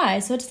going to die,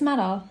 so it doesn't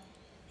matter.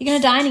 You're going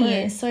to die in a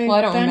year, so well,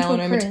 I don't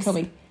want melanoma to kill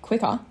me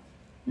quicker.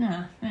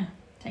 No,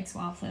 takes a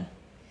while for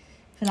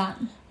that.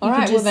 All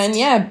right, well then,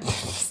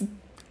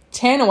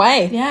 tan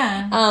away.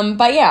 Yeah.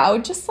 But yeah, I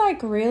would just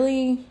like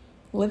really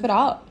live it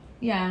up.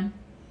 Yeah.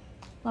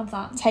 Love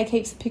that. Take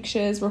heaps of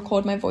pictures,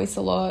 record my voice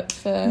a lot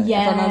for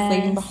everyone I was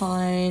leaving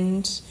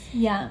behind.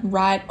 Yeah.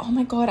 Write. Oh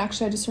my God,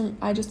 actually,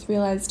 I just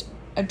realised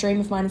a dream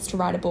of mine is to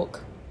write a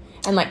book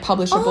and like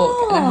publish a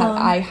book. And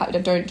I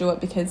don't do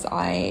it because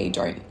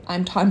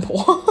I'm time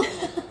poor.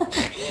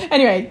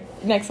 Anyway,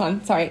 next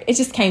one. Sorry, it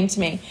just came to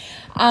me.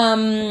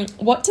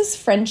 What does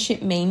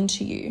friendship mean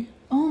to you?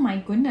 Oh my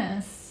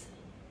goodness.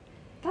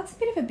 That's a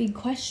bit of a big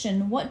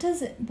question. What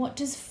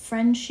does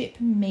friendship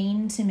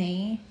mean to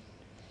me?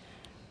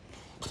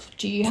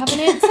 Do you have an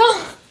answer?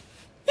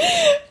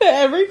 For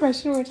every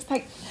question, we're just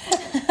like,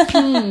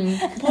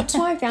 what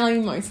do I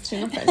value most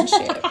in a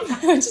friendship?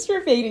 We're just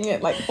repeating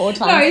it like 4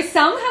 times. No,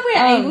 somehow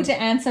we're able to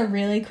answer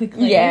really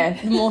quickly. Yeah,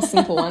 the more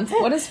simple ones.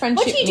 What does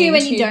friendship mean? What do you do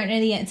when you don't know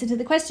the answer to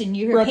the question?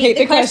 You repeat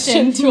the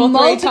question 2 or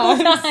 3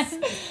 times.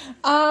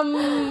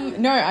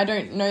 No, I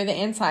don't know the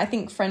answer. I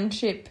think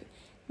friendship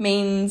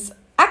means...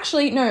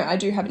 Actually, no, I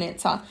do have an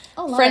answer.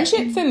 Oh,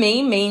 friendship for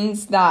me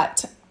means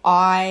that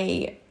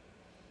I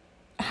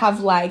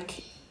have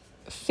like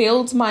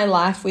filled my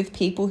life with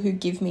people who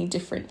give me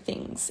different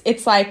things.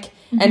 It's like,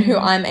 and who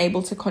I'm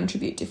able to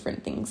contribute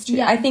different things to.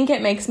 Yeah. I think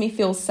it makes me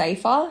feel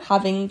safer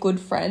having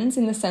good friends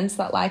in the sense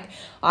that like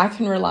I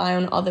can rely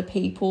on other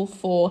people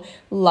for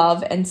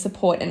love and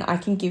support, and I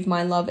can give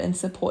my love and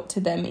support to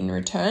them in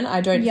return.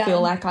 I don't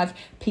feel like I've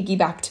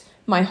piggybacked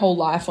my whole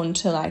life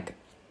onto like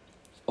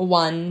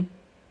one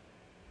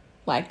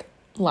like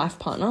life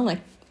partner,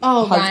 like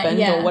husband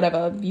or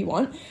whatever you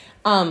want.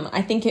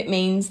 I think it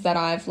means that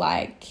I've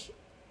like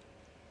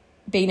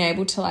been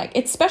able to like,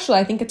 it's special.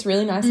 I think it's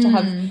really nice to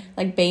have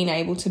like been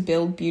able to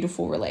build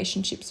beautiful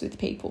relationships with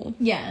people.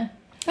 Yeah.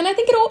 And I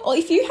think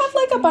if you have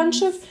like a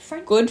bunch of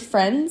good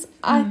friends,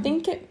 I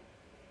think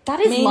that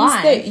is means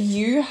life. that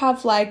you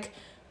have like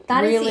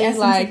that really is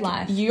the essence like of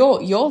life.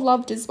 You're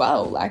loved as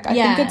well. Like I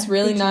think it's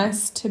really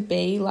nice to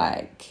be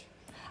like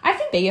I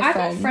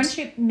think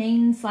friendship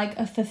means like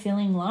a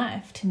fulfilling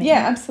life to me.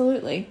 Yeah,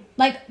 absolutely.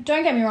 Like,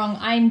 don't get me wrong,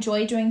 I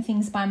enjoy doing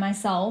things by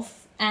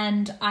myself,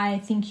 and I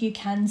think you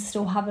can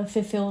still have a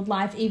fulfilled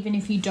life even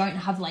if you don't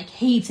have like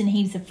heaps and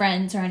heaps of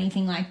friends or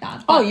anything like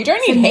that. But you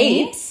don't need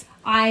heaps.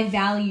 I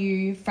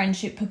value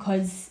friendship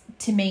because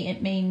to me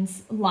it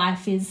means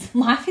life is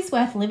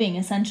worth living,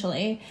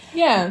 essentially.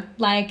 Yeah.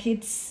 Like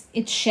it's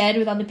shared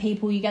with other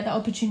people. You get the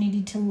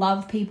opportunity to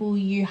love people.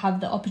 You have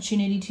the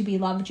opportunity to be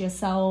loved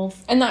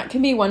yourself. And that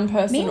can be one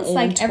person Means, or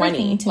like, 20.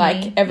 everything to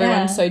like me.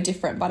 everyone's Yeah. so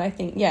different, but I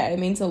think it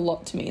means a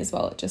lot to me as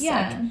well. It just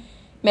Yeah. like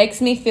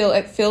makes me feel,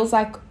 it feels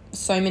like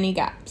so many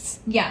gaps.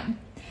 Yeah.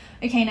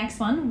 Okay, next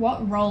one.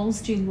 What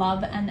roles do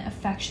love and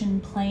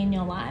affection play in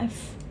your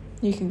life?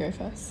 You can go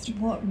first.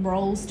 What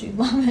roles do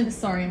love and...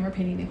 Sorry, I'm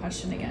repeating the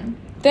question again.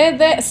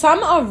 There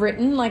some are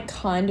written like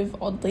kind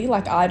of oddly.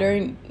 Like I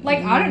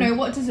don't know,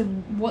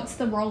 what's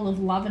the role of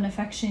love and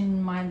affection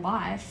in my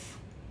life?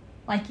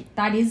 Like,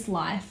 that is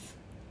life.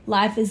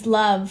 Life is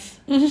love.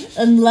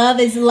 And love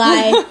is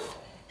life.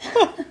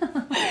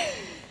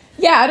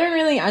 Yeah, I don't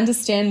really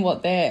understand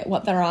what they're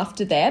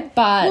after there,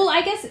 but Well,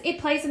 I guess it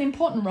plays an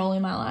important role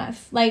in my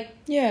life. Like,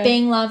 Yeah.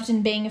 being loved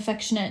and being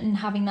affectionate and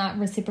having that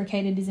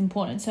reciprocated is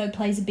important. So it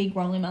plays a big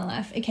role in my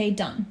life. Okay,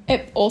 done.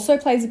 it also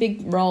plays a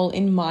big role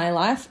in my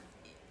life.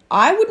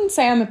 I wouldn't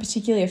say I'm a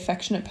particularly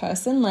affectionate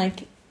person.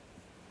 Like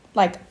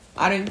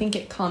I don't think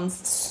it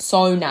comes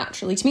so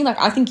naturally to me. Like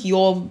I think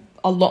you're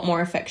a lot more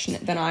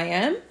affectionate than I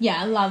am.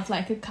 Yeah, I love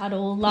like a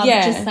cuddle. Love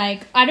just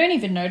like, I don't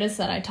even notice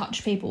that I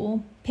touch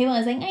people. People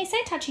are like, hey, so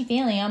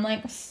touchy-feely. I'm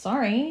like,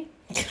 sorry.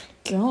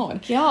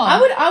 God.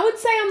 God. I would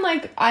say I'm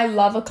like, I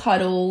love a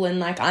cuddle and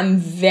like I'm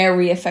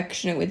very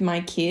affectionate with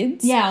my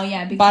kids.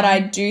 Yeah, big But time. I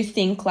do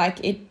think like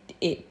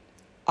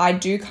I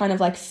do kind of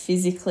like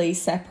physically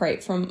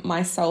separate from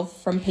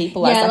myself from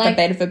people as like a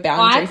bit of a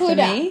boundary for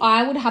me.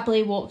 I would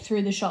happily walk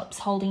through the shops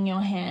holding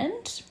your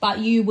hand, but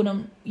you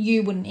wouldn't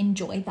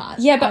enjoy that.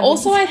 Yeah, but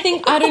also I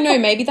think, I don't know,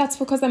 maybe that's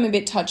because I'm a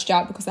bit touched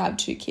out because I have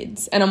 2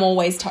 kids and I'm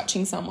always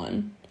touching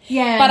someone.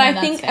 Yeah. But no, I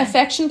that's think fair.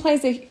 affection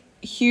plays a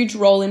huge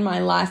role in my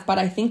life, but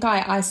I think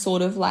I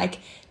sort of like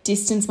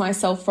distance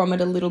myself from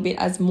it a little bit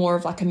as more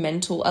of like a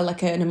mental,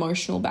 like an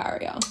emotional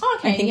barrier.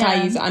 Okay, I think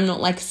yeah. I'm not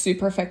like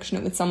super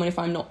affectionate with someone if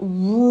I'm not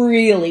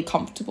really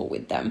comfortable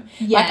with them.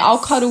 Yes. Like I'll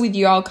cuddle with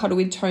you, I'll cuddle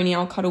with Tony,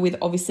 I'll cuddle with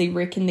obviously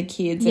Rick and the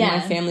kids and my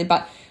Yeah. family,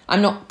 but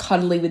I'm not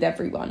cuddly with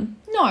everyone.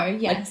 No,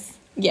 yes.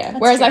 Yeah.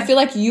 That's Whereas true. I feel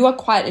like you are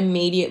quite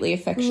immediately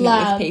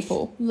affectionate with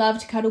people. Love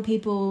to cuddle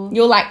people.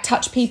 You'll like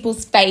touch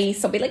people's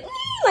face or be like,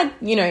 like,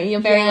 you know, you're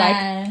very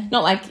Yeah. like,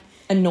 not like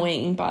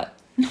annoying, but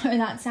No,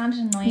 that sounded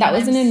annoying. That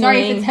wasn't I'm sorry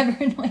annoying. if it's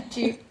ever annoyed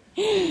you.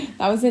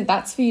 that was it.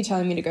 That's for you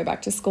telling me to go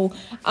back to school.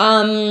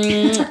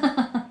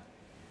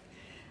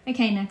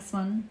 Okay, next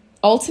one.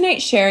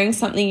 Alternate sharing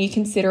something you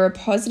consider a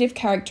positive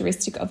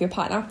characteristic of your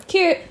partner.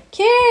 Cute.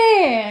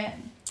 Share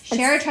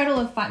a total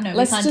of 5. No, we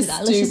Let's can't do just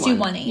that. Let's just do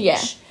one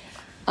each.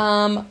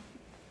 Yeah.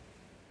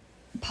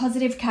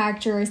 Positive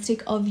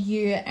characteristic of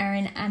you,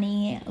 Erin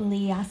Annie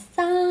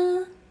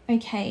Liasa.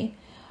 Okay.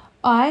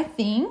 I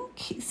think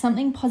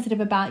something positive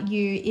about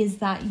you is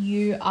that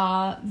you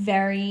are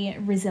very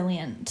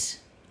resilient.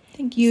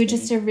 Thank you. You're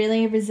just a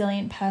really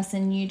resilient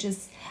person. You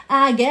just,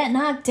 I get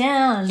knocked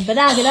down, but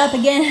I get up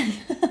again.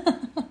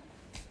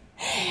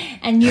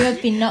 And you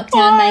have been knocked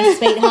down, my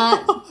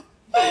sweetheart.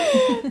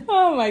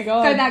 Oh my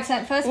God. Go back to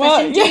that first Well,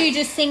 question. yeah. Do you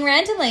just sing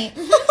randomly?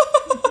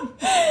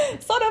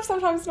 Sort of,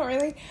 sometimes not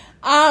really.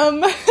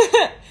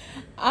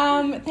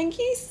 Thank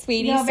you,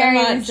 sweetie, You're so very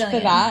much resilient. for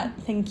that.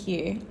 Thank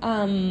you.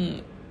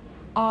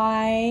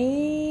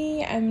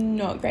 I am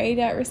not great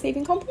at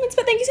receiving compliments,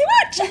 but thank you so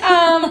much.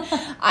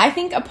 I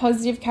think a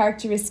positive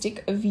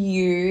characteristic of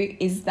you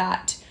is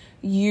that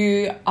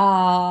you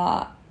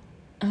are...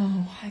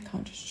 Oh, I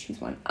can't just choose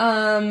one.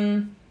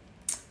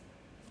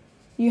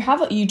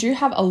 You do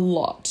have a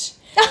lot,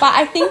 but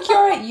I think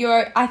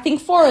I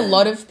think for a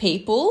lot of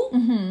people,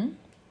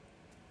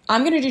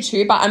 I'm going to do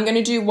 2, but I'm going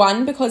to do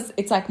 1 because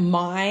it's like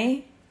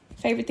my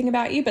favorite thing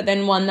about you, but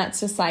then 1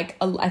 that's just like,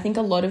 I think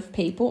a lot of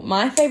people,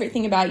 my favorite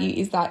thing about you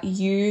is that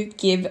you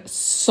give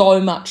so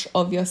much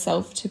of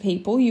yourself to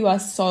people. You are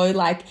so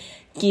like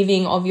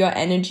giving of your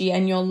energy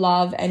and your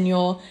love and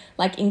your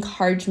like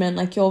encouragement.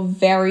 Like you're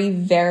very,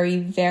 very,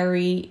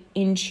 very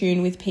in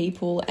tune with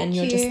people and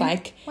you're just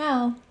like,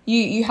 Wow.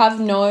 you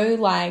have no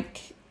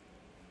like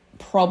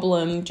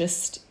problem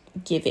just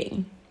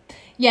giving.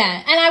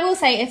 Yeah, and I will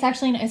say it's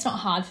not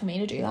hard for me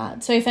to do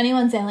that. So if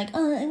anyone's there like,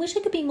 oh, I wish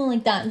I could be more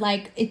like that,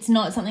 like it's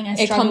not something I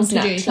It struggle comes to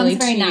do. It naturally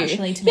comes very to you.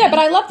 naturally to me. Yeah, but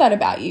I love that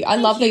about you. I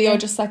love that you. you're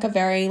just like a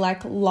very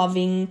like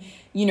loving,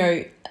 you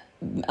know,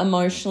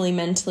 emotionally,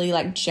 mentally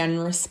like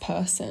generous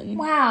person.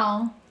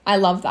 Wow. I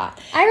love that.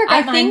 I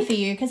regret mine think- for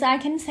you because I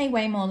can say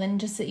way more than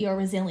just that you're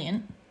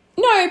resilient.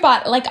 No,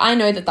 but like I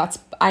know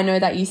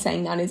that you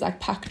saying that is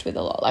like packed with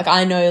a lot. Like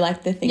I know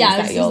like the things Yeah, I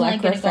that was you're just, like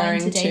like, gonna go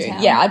referring into to.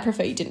 detail. Yeah, I'd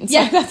prefer you didn't. So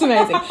Yeah. that's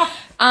amazing.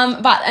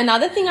 But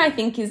another thing I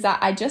think is that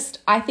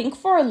I think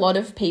for a lot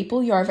of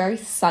people you're a very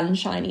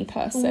sunshiny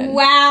person.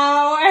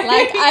 Wow.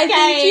 Like, I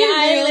think you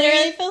I really-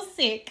 literally feel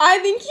sick. I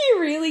think you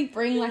really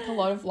bring like a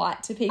lot of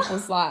light to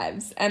people's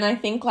lives, and I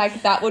think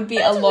like that would be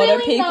That's a lot of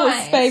really people's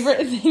nice.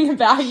 favorite thing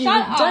about you.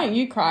 Shut up. Don't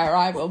you cry or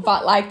I will.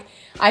 But like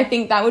I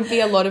think that would be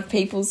a lot of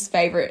people's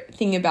favorite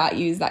thing about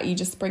you is that you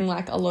just bring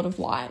like a lot of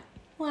light.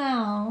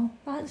 Wow,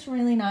 that's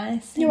really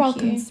nice. You're Thank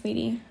welcome, you.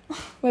 sweetie.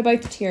 We're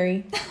both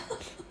teary.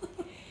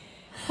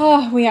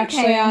 Oh, we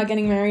actually Okay. are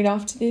getting married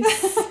after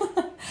this.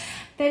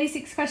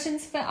 36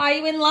 questions for Are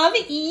You in Love?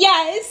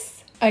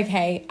 Yes.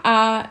 Okay,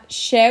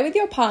 share with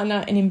your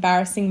partner an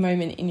embarrassing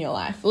moment in your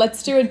life.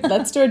 Let's do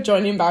a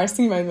joint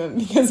embarrassing moment,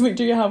 because we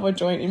do have a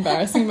joint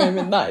embarrassing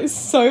moment that is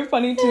so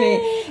funny to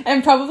me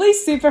and probably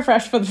super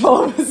fresh for the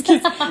followers,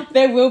 because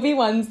there will be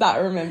ones that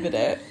remembered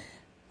it.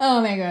 Oh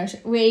my gosh.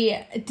 We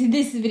did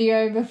this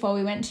video before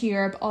we went to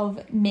Europe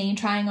of me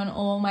trying on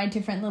all my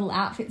different little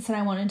outfits that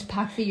I wanted to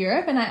pack for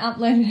Europe, and I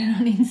uploaded it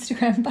on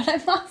Instagram, but I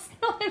must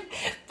not have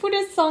put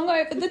a song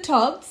over the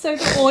top, so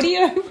the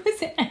audio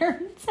was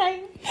Erin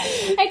saying,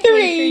 okay,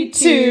 3,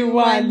 2,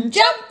 1,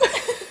 jump! Just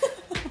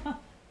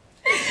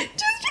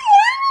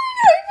over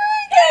and over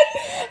again.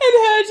 And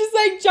her just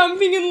like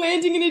jumping and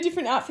landing in a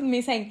different outfit, and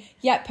me saying,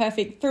 yeah,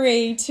 perfect.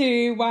 3,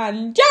 2,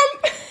 1,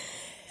 jump!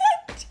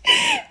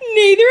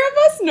 Neither of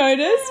us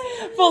noticed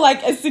for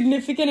like a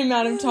significant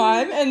amount of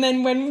time, and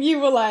then when you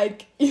were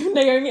like,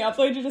 Naomi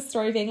uploaded a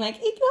story being like,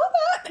 ignore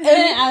that,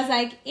 And I was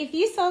like, if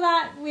you saw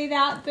that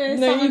without the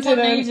no, song you on top,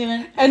 no, you didn't.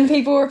 didn't. And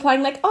people were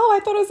replying like, oh,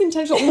 I thought it was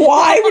intentional.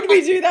 Why would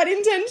we do that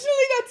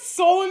intentionally? That's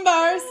so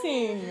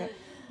embarrassing.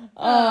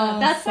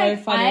 That's so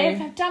like, funny.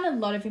 I've done a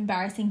lot of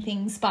embarrassing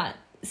things, but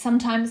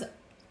sometimes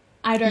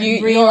I don't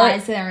You're-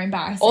 realise they're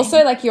embarrassing.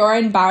 Also, like, your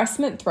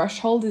embarrassment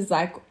threshold is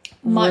like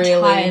Much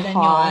really higher than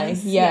high.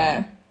 yours,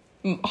 Yeah.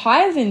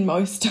 Higher than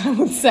most, I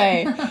would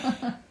say.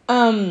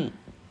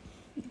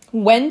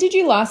 When did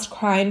you last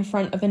cry in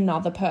front of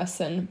another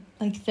person?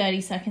 like 30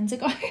 seconds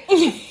ago.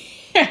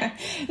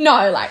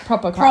 No, like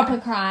proper cry.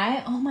 Proper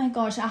cry. Oh my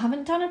gosh, I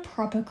haven't done a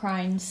proper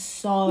cry in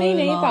so Me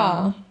neither.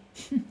 long.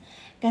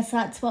 Guess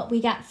that's what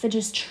we got for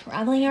just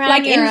traveling around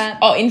Like Europe.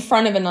 in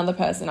front of another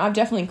person. I've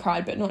definitely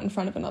cried, but not in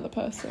front of another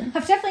person.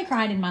 I've definitely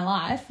cried in my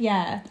life,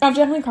 yeah. I've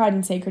definitely cried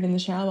in secret in the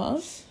shower.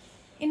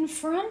 In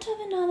front of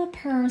another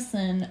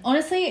person.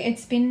 Honestly,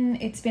 it's been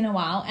a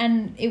while,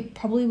 and it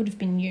probably would have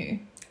been you.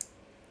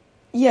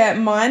 Yeah,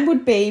 mine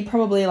would be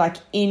probably like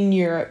in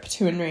Europe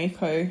to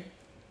Enrico.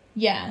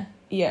 Yeah.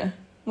 Yeah,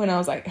 when I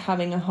was like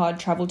having a hard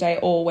travel day,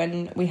 or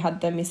when we had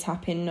the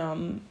mishap in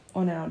on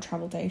our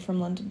travel day from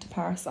London to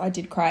Paris, I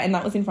did cry, and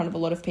that was in front of a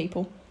lot of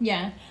people.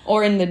 Yeah.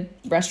 Or in the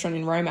restaurant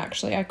in Rome,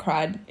 actually, I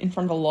cried in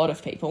front of a lot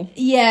of people.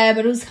 Yeah,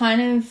 but it was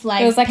kind of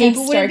like, It was like a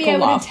people wouldn't be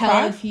hysterical able laugh to tell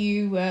cry. if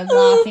you were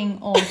laughing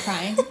or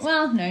crying.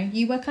 Well, no,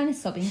 you were kind of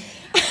sobbing.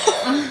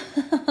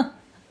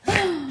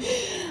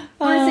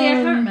 Honestly, I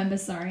can't remember,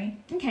 sorry.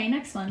 Okay,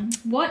 next one.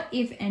 What,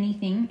 if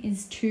anything,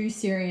 is too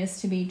serious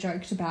to be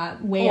joked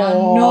about? We are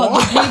not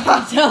the people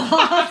to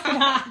ask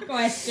that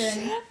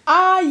question.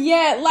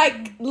 Yeah,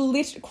 like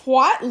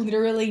quite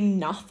literally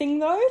nothing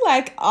though.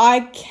 Like,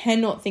 I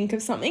cannot think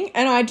of something,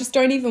 and I just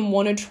don't even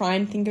want to try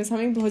and think of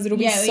something, because it'll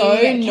be Yeah, so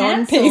you get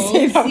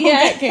non-PC that we'll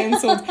Yeah. get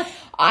cancelled.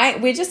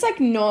 We're just like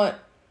not.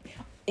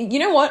 You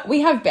know what? We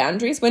have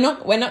boundaries. We're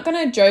not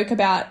going to joke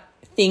about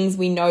things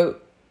we know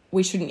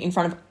we shouldn't in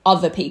front of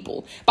other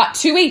people, but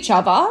to each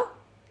other,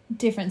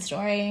 Different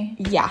story.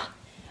 yeah.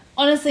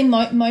 Honestly,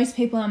 most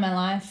people in my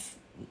life,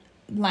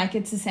 like,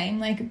 it's the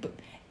same. Like,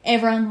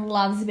 everyone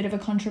loves a bit of a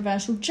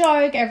controversial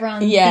joke.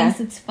 Everyone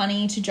thinks it's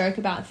funny to joke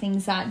about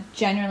things that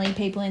generally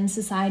people in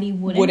society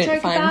wouldn't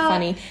joke find about.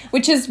 funny,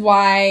 which is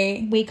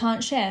why We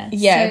can't share.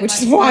 Yeah, So which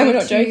let's is why go we're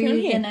not joking to on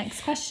here. The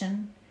next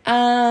question.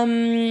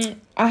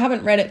 I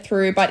haven't read it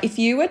through, but if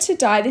you were to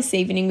die this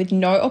evening with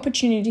no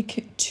opportunity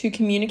to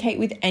communicate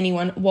with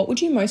anyone, what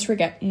would you most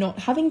regret not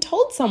having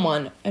told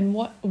someone, and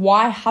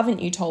why haven't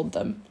you told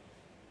them?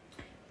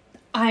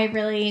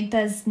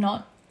 There's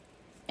not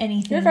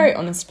anything. You're a very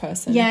honest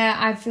person. Yeah,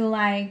 I feel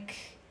like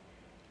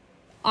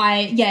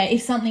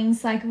if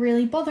something's like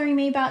really bothering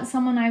me about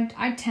someone,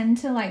 I tend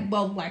to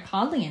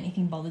hardly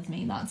anything bothers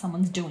me that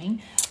someone's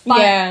doing. But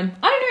Yeah.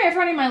 I don't know,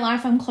 everyone in my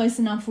life I'm close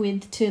enough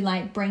with to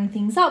like bring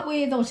things up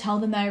with or tell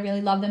them that I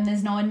really love them.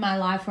 There's no one in my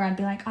life where I'd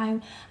be like, I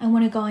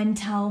want to go and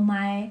tell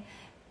my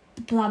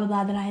blah blah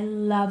blah that I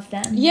love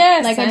them. Yeah,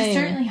 like I just same.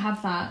 don't really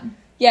have that.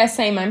 Yeah,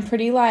 same. I'm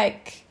pretty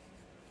like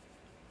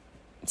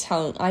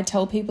I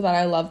tell people that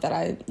I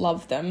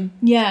love them.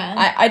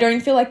 Yeah. I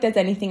don't feel like there's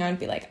anything I'd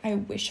be like, I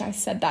wish I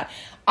said that.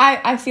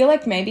 I feel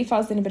like maybe if I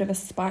was in a bit of a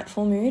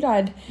spiteful mood,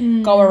 I'd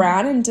go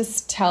around and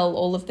just tell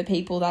all of the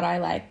people that I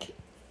like,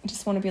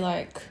 just want to be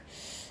like,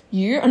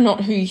 you are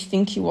not who you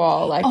think you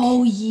are. Like,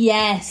 oh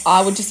yes.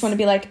 I would just want to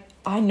be like,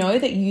 I know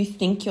that you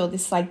think you're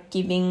this like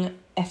giving,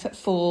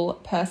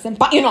 effortful person,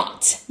 but you're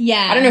not.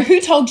 Yeah. I don't know who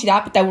told you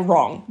that, but they were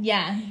wrong.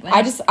 Yeah.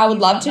 I would you've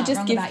love got to that just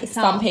wrong give about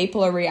yourself. some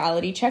people a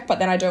reality check, but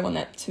then I don't want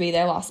that to be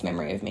their last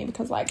memory of me,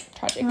 because like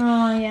tragic.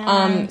 Oh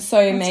yeah. So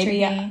That's maybe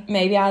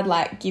tricky. I'd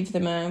like give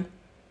them a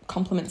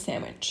compliment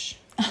sandwich.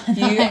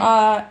 You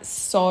are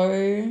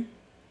so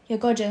You're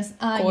gorgeous.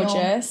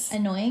 gorgeous. You're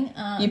annoying.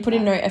 You put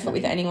in no effort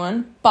with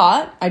anyone,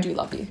 but I do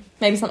love you.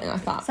 Maybe something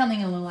like that.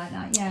 Something a little like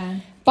that, yeah.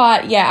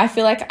 But yeah, I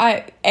feel like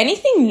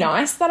anything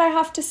nice that I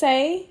have to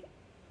say,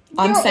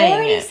 I'm You're saying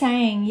already it.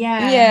 saying,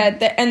 yeah.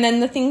 Yeah, and then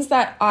the things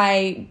that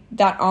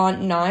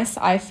aren't nice,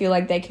 I feel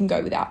like they can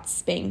go without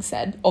being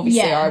said.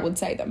 Obviously, Yeah. I would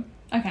say them.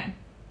 Okay.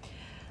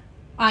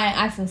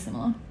 I feel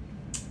similar.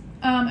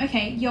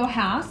 Okay, your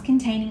house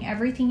containing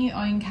everything you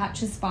own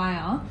catches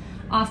fire.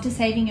 After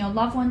saving your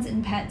loved ones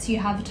and pets, you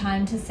have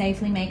time to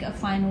safely make a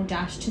final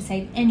dash to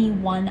save any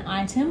one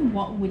item.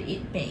 What would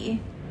it be?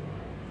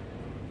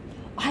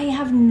 I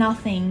have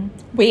nothing.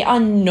 We are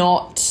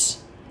not,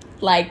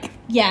 like...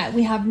 Yeah,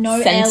 we have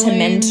no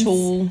sentimental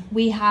heirlooms.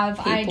 We have...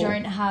 people. I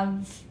don't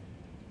have...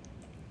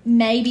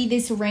 Maybe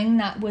this ring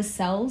that was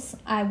Sells,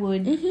 I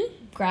would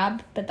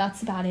grab, but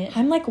that's about it.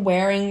 I'm like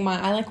wearing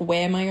I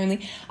wear my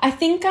only. I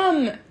think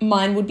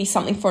mine would be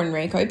something for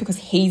Enrico because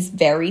he's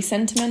very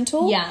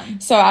sentimental. Yeah.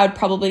 So I would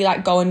probably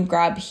like go and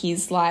grab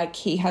his like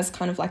he has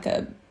kind of like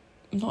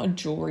not a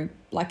jewelry,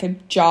 like a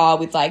jar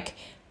with like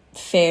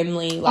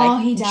family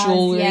like he does,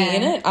 jewelry yeah.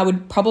 in it. I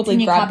would probably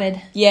It's in your grab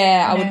cupboard.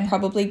 Yeah, I know. would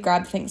probably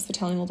grab, thanks for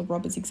telling all the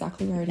robbers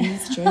exactly where it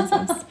is.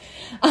 Jesus.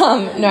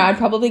 No, I'd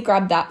probably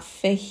grab that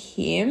for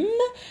him.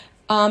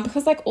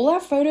 Because like all our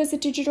photos are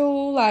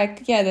digital,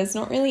 like, yeah, there's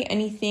not really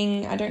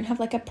anything. I don't have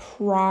like a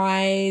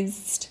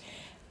prized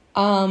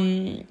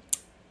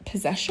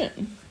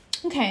possession.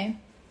 Okay.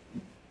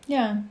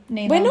 Yeah,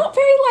 neither. We're not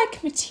very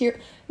like material,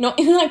 not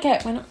in like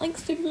we're not like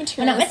super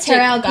material.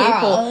 material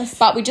girls.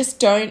 But we just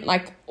don't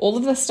like all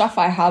of the stuff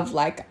I have.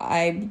 Like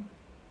I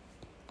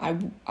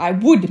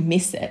would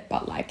miss it,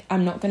 but like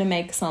I'm not gonna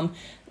make some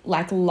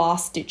like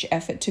last ditch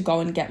effort to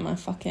go and get my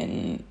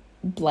fucking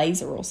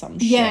blazer or some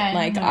shit. Yeah,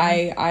 Like no.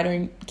 I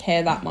don't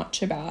care that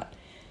much about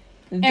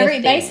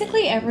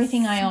basically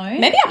everything I own.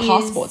 Maybe our is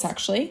passports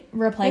actually.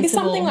 replaceable. Maybe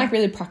something like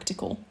really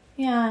practical.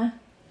 Yeah.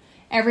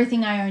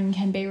 Everything I own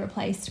can be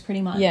replaced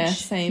pretty much. Yeah,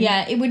 same.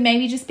 Yeah, it would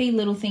maybe just be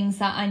little things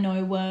that I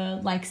know were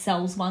like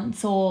Sells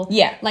once, or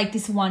Yeah. like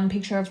this one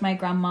picture of my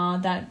grandma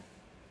that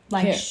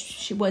like Yeah.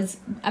 she was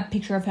a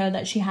picture of her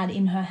that she had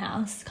in her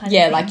house kind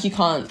Yeah, of thing. like you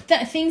can't.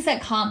 Things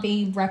that can't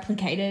be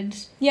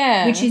replicated.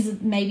 Yeah. Which is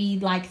maybe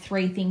like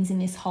 3 things in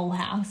this whole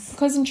house.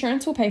 because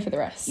insurance will pay for the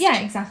rest. Yeah,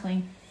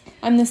 exactly.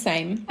 I'm the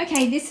same.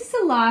 Okay, this is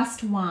the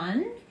last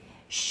one.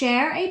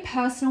 Share a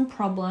personal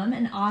problem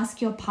and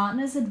ask your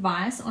partner's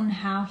advice on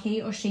how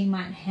he or she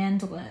might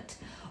handle it.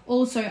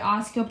 Also,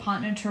 ask your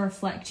partner to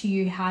reflect to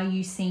you how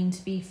you seem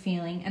to be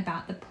feeling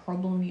about the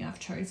problem you have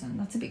chosen.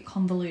 That's a bit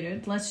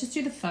convoluted. Let's just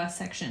do the first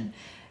section.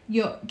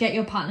 Get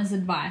your partner's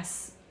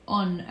advice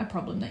on a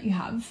problem that you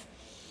have.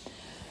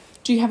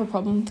 Do you have a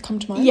problem come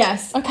to mind?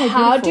 Yes. Okay.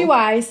 How beautiful. do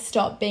I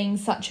stop being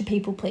such a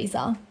people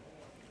pleaser?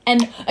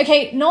 And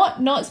okay,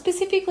 not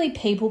specifically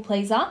people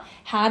pleaser.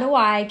 How do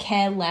I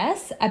care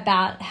less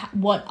about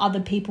what other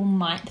people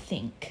might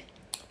think?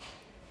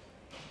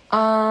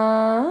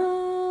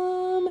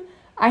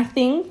 I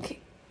think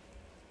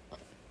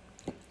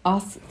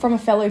us from a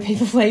fellow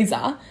people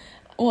pleaser.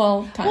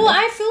 Well, kind of.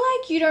 I feel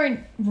like you don't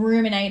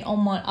ruminate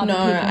on what other No,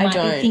 people I might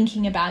don't. be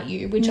thinking about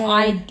you, which No.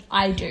 I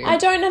do. I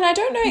don't, and I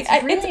don't know.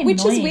 It's really which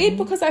is annoying. weird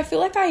because I feel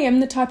like I am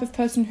the type of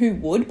person who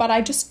would, but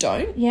I just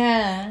don't.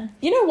 Yeah.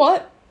 You know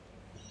what?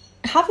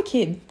 Have a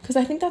kid because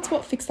I think that's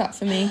what fixed that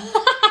for me.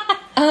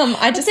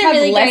 I just a have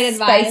really great less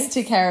advice. space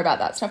to care about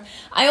that stuff.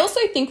 I also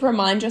think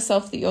remind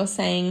yourself that you're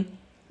saying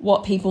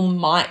what people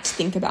might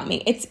think about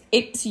me.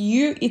 It's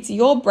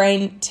your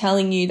brain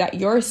telling you that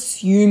you're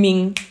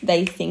assuming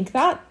they think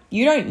that.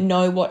 You don't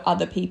know what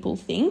other people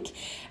think.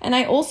 And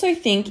I also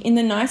think in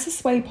the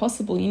nicest way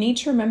possible, you need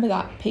to remember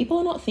that people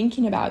are not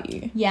thinking about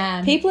you.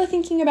 Yeah. People are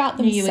thinking about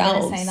themselves. You were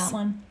going to say that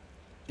one.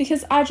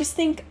 Because I just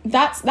think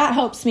that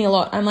helps me a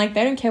lot. I'm like,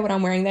 they don't care what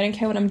I'm wearing. They don't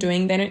care what I'm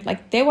doing. They're worried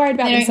about They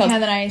don't themselves. care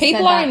that I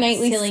People said are that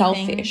innately silly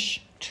selfish.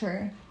 thing.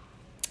 True.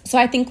 So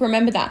I think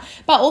remember that.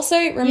 But also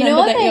remember You know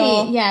what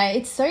that yeah,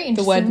 it's so interesting.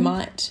 the word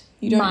might.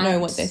 You don't know Might.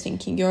 what they're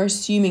thinking. You're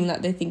assuming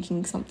that they're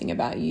thinking something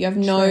about you. You have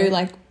no True.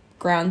 like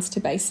grounds to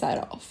base that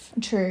off.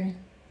 True.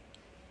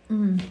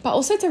 But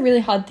also it's a really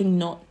hard thing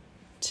not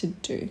to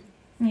do.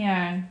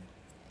 Yeah.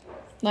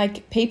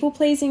 Like people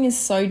pleasing is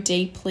so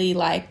deeply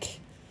like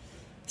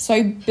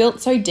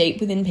built so deep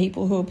within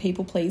people who are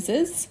people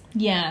pleasers.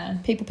 Yeah.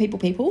 People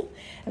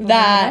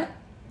that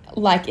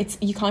like it's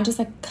you can't just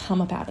like come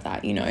up out of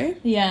that, you know.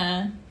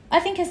 Yeah. I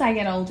think as I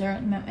get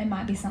older, it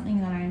might be something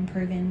that I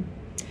improve in.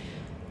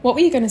 What were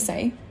you going to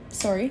say?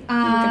 Sorry, you were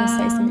going to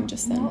say something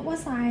just then. What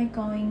was I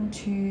going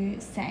to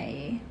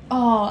say?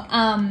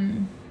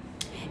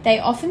 They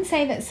often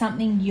say that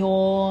something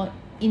you're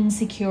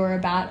insecure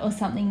about or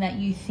something that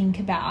you think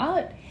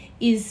about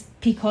is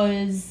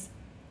because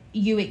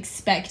you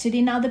expect it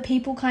in other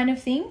people kind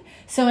of thing.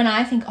 So when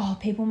I think,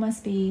 people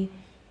must be...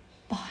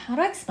 how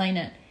do I explain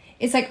it?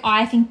 It's like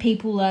I think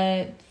people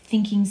are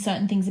thinking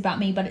certain things about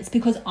me, but it's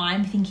because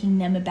I'm thinking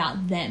them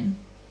about them.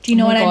 Do you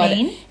know Oh what my I God.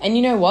 mean? And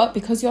you know what?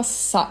 Because you're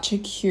such a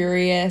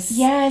curious,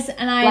 Yes,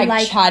 and I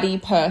like chatty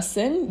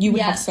person, you would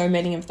Yeah. have so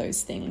many of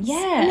those things. Yeah.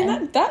 I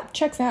mean, that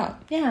checks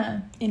out, yeah.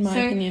 in my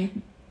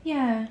opinion.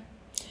 Yeah.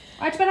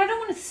 But I don't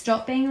want to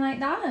stop being like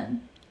that.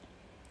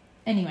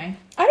 Anyway.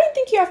 I don't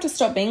think you have to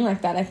stop being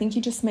like that. I think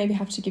you just maybe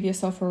have to give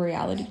yourself a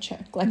reality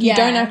check. Like, you Yeah.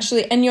 don't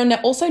actually... And you're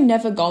also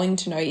never going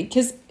to know,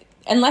 because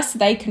unless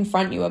they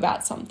confront you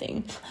about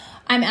something.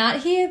 I'm out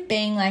here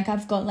being like,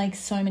 I've got like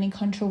so many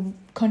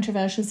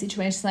controversial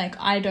situations, like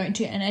I don't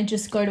do, and I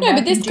just go to work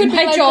but this and could do be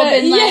my like job the-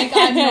 and like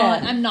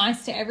yeah. I'm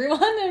nice to everyone.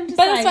 I'm just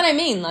But like, that's what I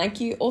mean. Like,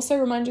 you also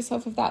remind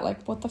yourself of that.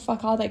 Like, what the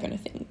fuck are they going to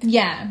think?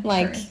 yeah,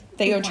 Like, true.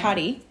 that you're Good point.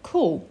 chatty.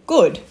 Cool.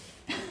 Good.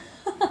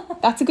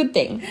 That's a good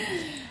thing.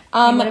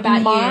 what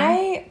about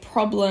my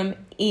problem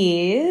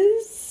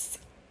is...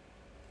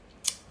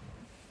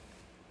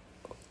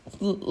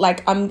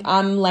 Like,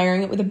 I'm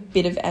layering it with a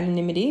bit of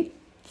anonymity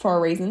for a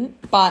reason.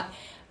 But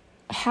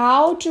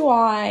how do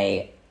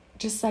I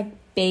just, like,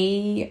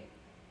 be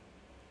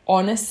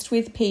honest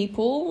with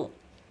people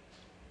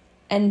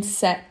and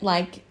set,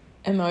 like,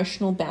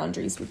 emotional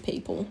boundaries with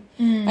people?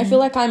 I feel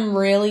like I'm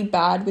really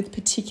bad with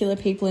particular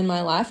people in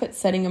my life at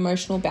setting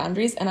emotional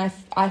boundaries, and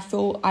I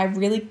feel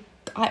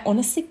I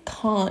honestly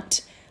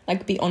can't,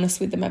 like, be honest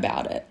with them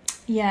about it.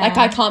 Yeah, Like,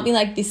 I can't be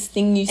like, this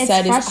thing you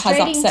said has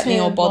frustrating upset me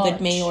to or bothered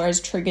me watch. or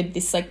has triggered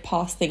this, like,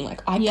 past thing.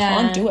 Like, I Yeah.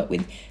 can't do it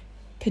with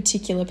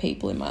particular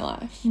people in my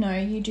life. No,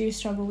 you do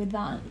struggle with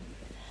that.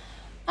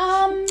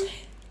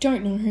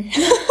 Don't know.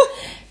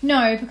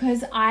 No,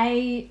 because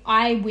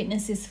I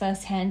witness this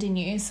firsthand in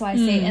you, so I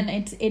see, and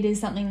it is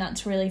something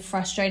that's really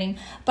frustrating.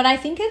 But I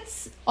think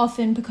it's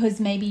often because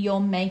maybe you're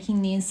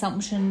making the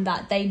assumption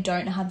that they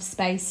don't have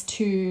space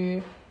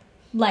to,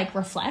 like,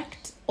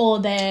 reflect, or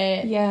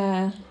they're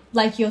Yeah.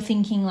 like, you're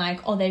thinking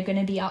like, oh, they're going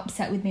to be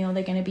upset with me, or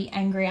they're going to be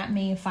angry at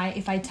me if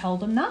I tell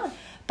them that.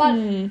 But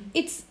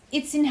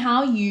it's in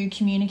how you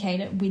communicate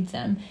it with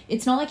them.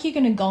 It's not like you're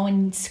going to go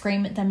and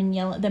scream at them and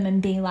yell at them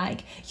and be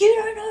like, you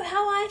don't know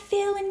how I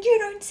feel and you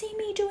don't see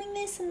me doing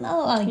this, and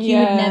like, you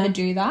would Yeah. never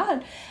do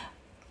that.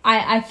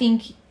 I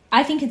think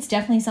it's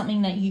definitely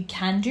something that you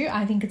can do.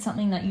 I think it's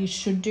something that you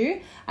should do.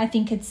 I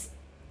think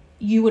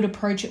you would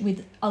approach it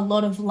with a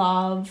lot of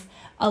love,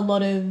 a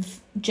lot of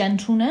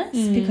gentleness,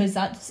 because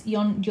that's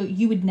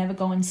you would never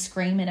go and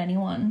scream at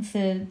anyone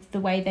for the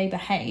way they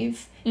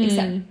behave,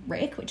 except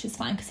Rick, which is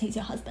fine because he's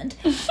your husband.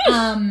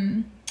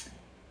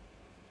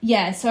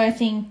 Yeah, so I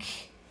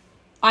think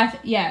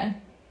yeah,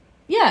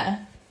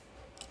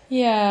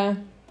 Yeah.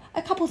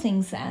 a couple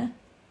things there.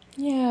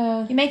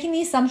 Yeah. You're making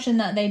the assumption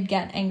that they'd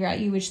get angry at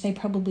you, which they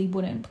probably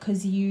wouldn't,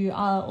 because you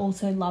are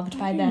also loved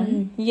by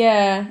them.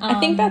 Yeah. I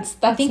think that's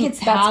it's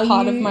that's how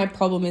part of you- my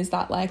problem, is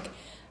that, like,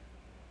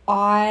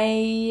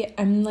 I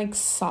am, like,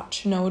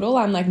 such a know-it-all.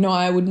 I'm like, no,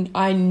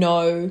 I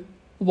know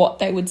what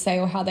they would say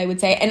or how they would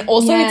say it. And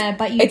also, Yeah,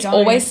 but you it's don't.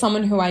 always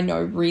someone who I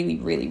know really,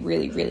 really,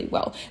 really, really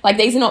well. Like,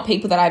 these are not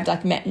people that I've,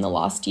 like, met in the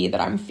last year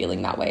that I'm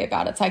feeling that way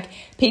about. It's, like,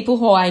 people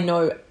who I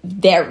know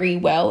very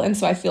well. And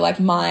so I feel like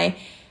my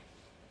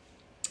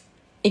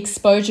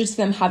exposure to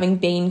them having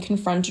been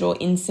confronted or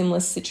in similar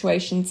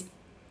situations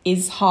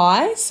is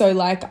high. So,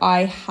 like,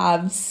 I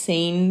have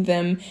seen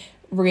them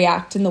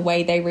react in the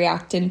way they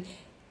react, and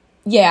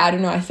yeah, I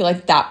don't know, I feel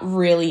like that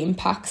really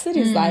impacts it.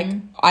 Is like,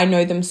 I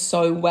know them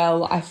so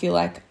well, I feel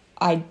like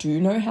I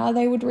do know how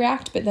they would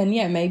react, but then,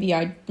 yeah, maybe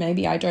I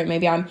don't.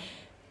 Maybe I'm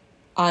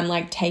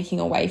like taking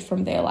away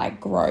from their,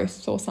 like,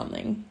 growth or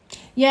something.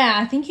 Yeah,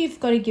 I think you've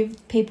got to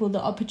give people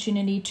the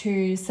opportunity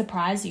to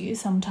surprise you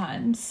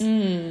sometimes.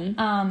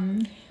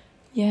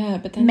 Yeah,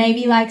 but then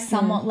Maybe, like,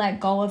 somewhat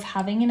let go of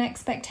having an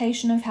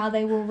expectation of how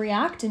they will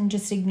react, and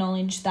just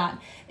acknowledge that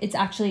it's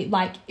actually,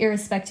 like,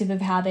 irrespective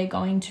of how they're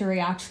going to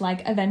react,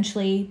 like,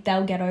 eventually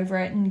they'll get over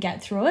it and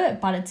get through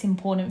it. But it's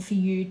important for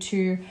you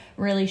to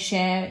really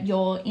share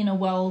your inner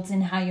worlds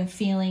and how you're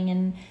feeling,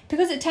 and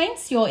because it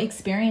taints your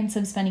experience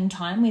of spending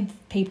time with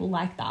people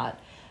like that.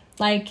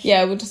 Like,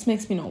 yeah, well, it just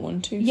makes me not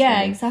want to.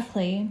 yeah, so.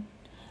 exactly.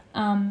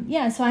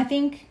 Yeah, so I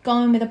think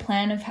going with a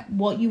plan of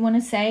what you want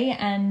to say,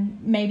 and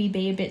maybe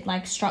be a bit,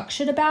 like,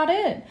 structured about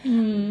it.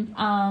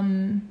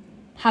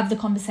 Have the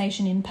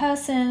conversation in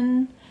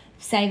person,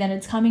 say that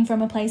it's coming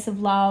from a place of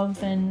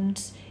love,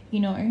 and, you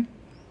know.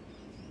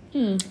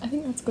 I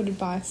think that's good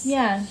advice.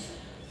 Yeah.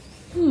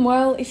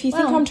 Well, if you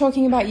think Well. I'm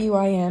talking about you,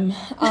 I am.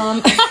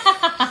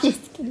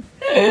 Just kidding.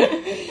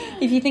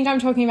 If you think I'm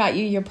talking about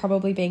you, you're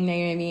probably being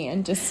Naomi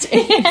and just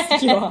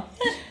insecure.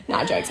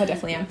 Nah, jokes, I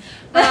definitely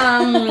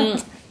am.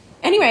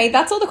 Anyway,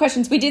 that's all the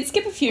questions. We did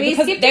skip a few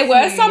because skipped there a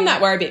were few. some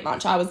that were a bit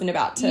much. I wasn't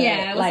about to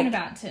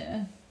about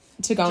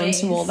to. go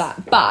into Jeez. all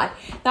that. But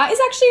that is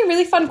actually a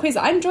really fun quiz.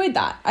 I enjoyed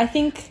that. I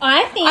think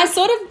I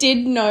sort of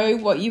did know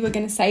what you were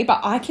going to say,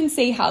 but I can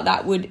see how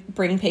that would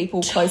bring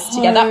people close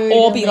together,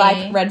 or be like,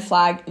 Totally. red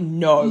flag,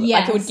 no.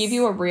 Like, it would Yes. give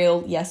you a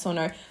real yes or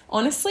no.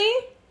 Honestly,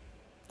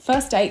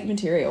 first date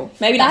material.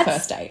 Maybe not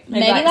first date.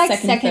 Maybe like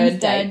second,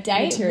 third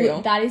date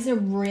material. That is a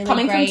really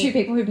Coming great... from two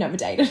people who've never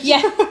dated.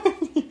 Yeah.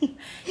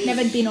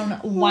 Never been on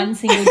one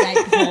single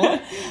date before.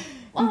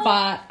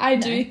 But I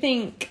do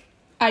think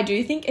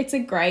it's a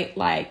great,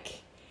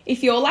 like,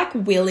 if you're, like,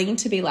 willing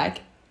to be,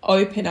 like,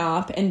 open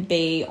up and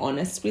be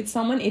honest with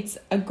someone, it's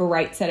a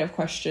great set of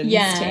questions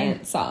Yeah. to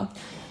answer.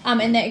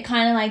 And that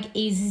kind of like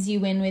eases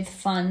you in with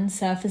fun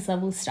surface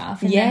level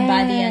stuff. And then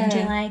by the end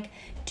you're like,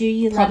 do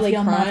you Probably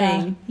love your crying.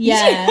 mother?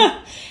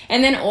 Yeah.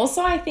 And then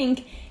also I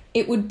think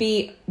it would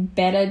be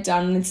better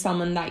done with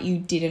someone that you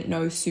didn't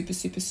know super,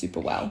 super, super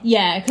well.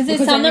 Yeah, because there's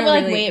some then that we're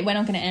you're like, really- we're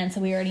not going to answer.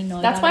 We already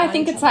know That's that why I about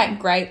think each it's other. like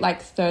great,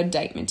 like third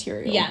date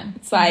material. Yeah,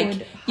 It's like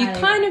would you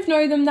highly kind of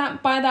know them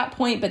that by that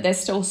point, but there's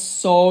still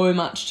so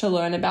much to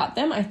learn about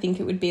them. I think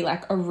it would be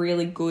like a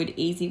really good,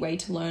 easy way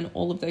to learn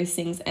all of those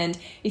things. And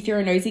if you're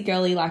a nosy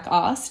girly like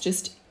us,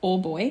 just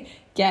or boy,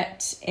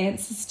 get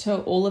answers to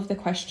all of the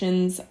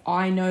questions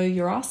I know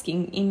you're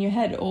asking in your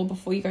head or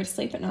before you go to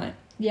sleep at night.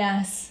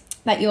 Yes.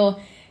 That you're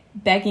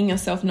begging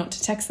yourself not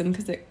to text them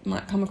because it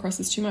might come across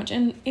as too much,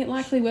 and it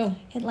likely will.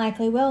 It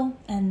likely will.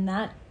 And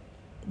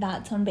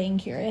that's on being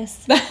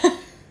curious.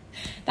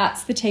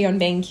 That's the tea on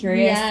being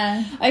curious.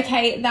 Yeah.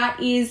 Okay, that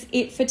is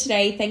it for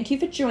today. Thank you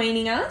for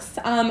joining us.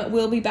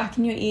 We'll be back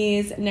in your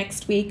ears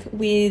next week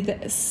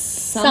with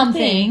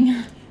something.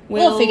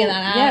 We'll figure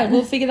that out. Yeah,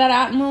 we'll figure that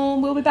out, and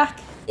we'll be back.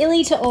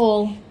 Illy to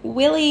all.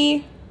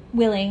 Willie.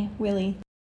 Willie. Willie.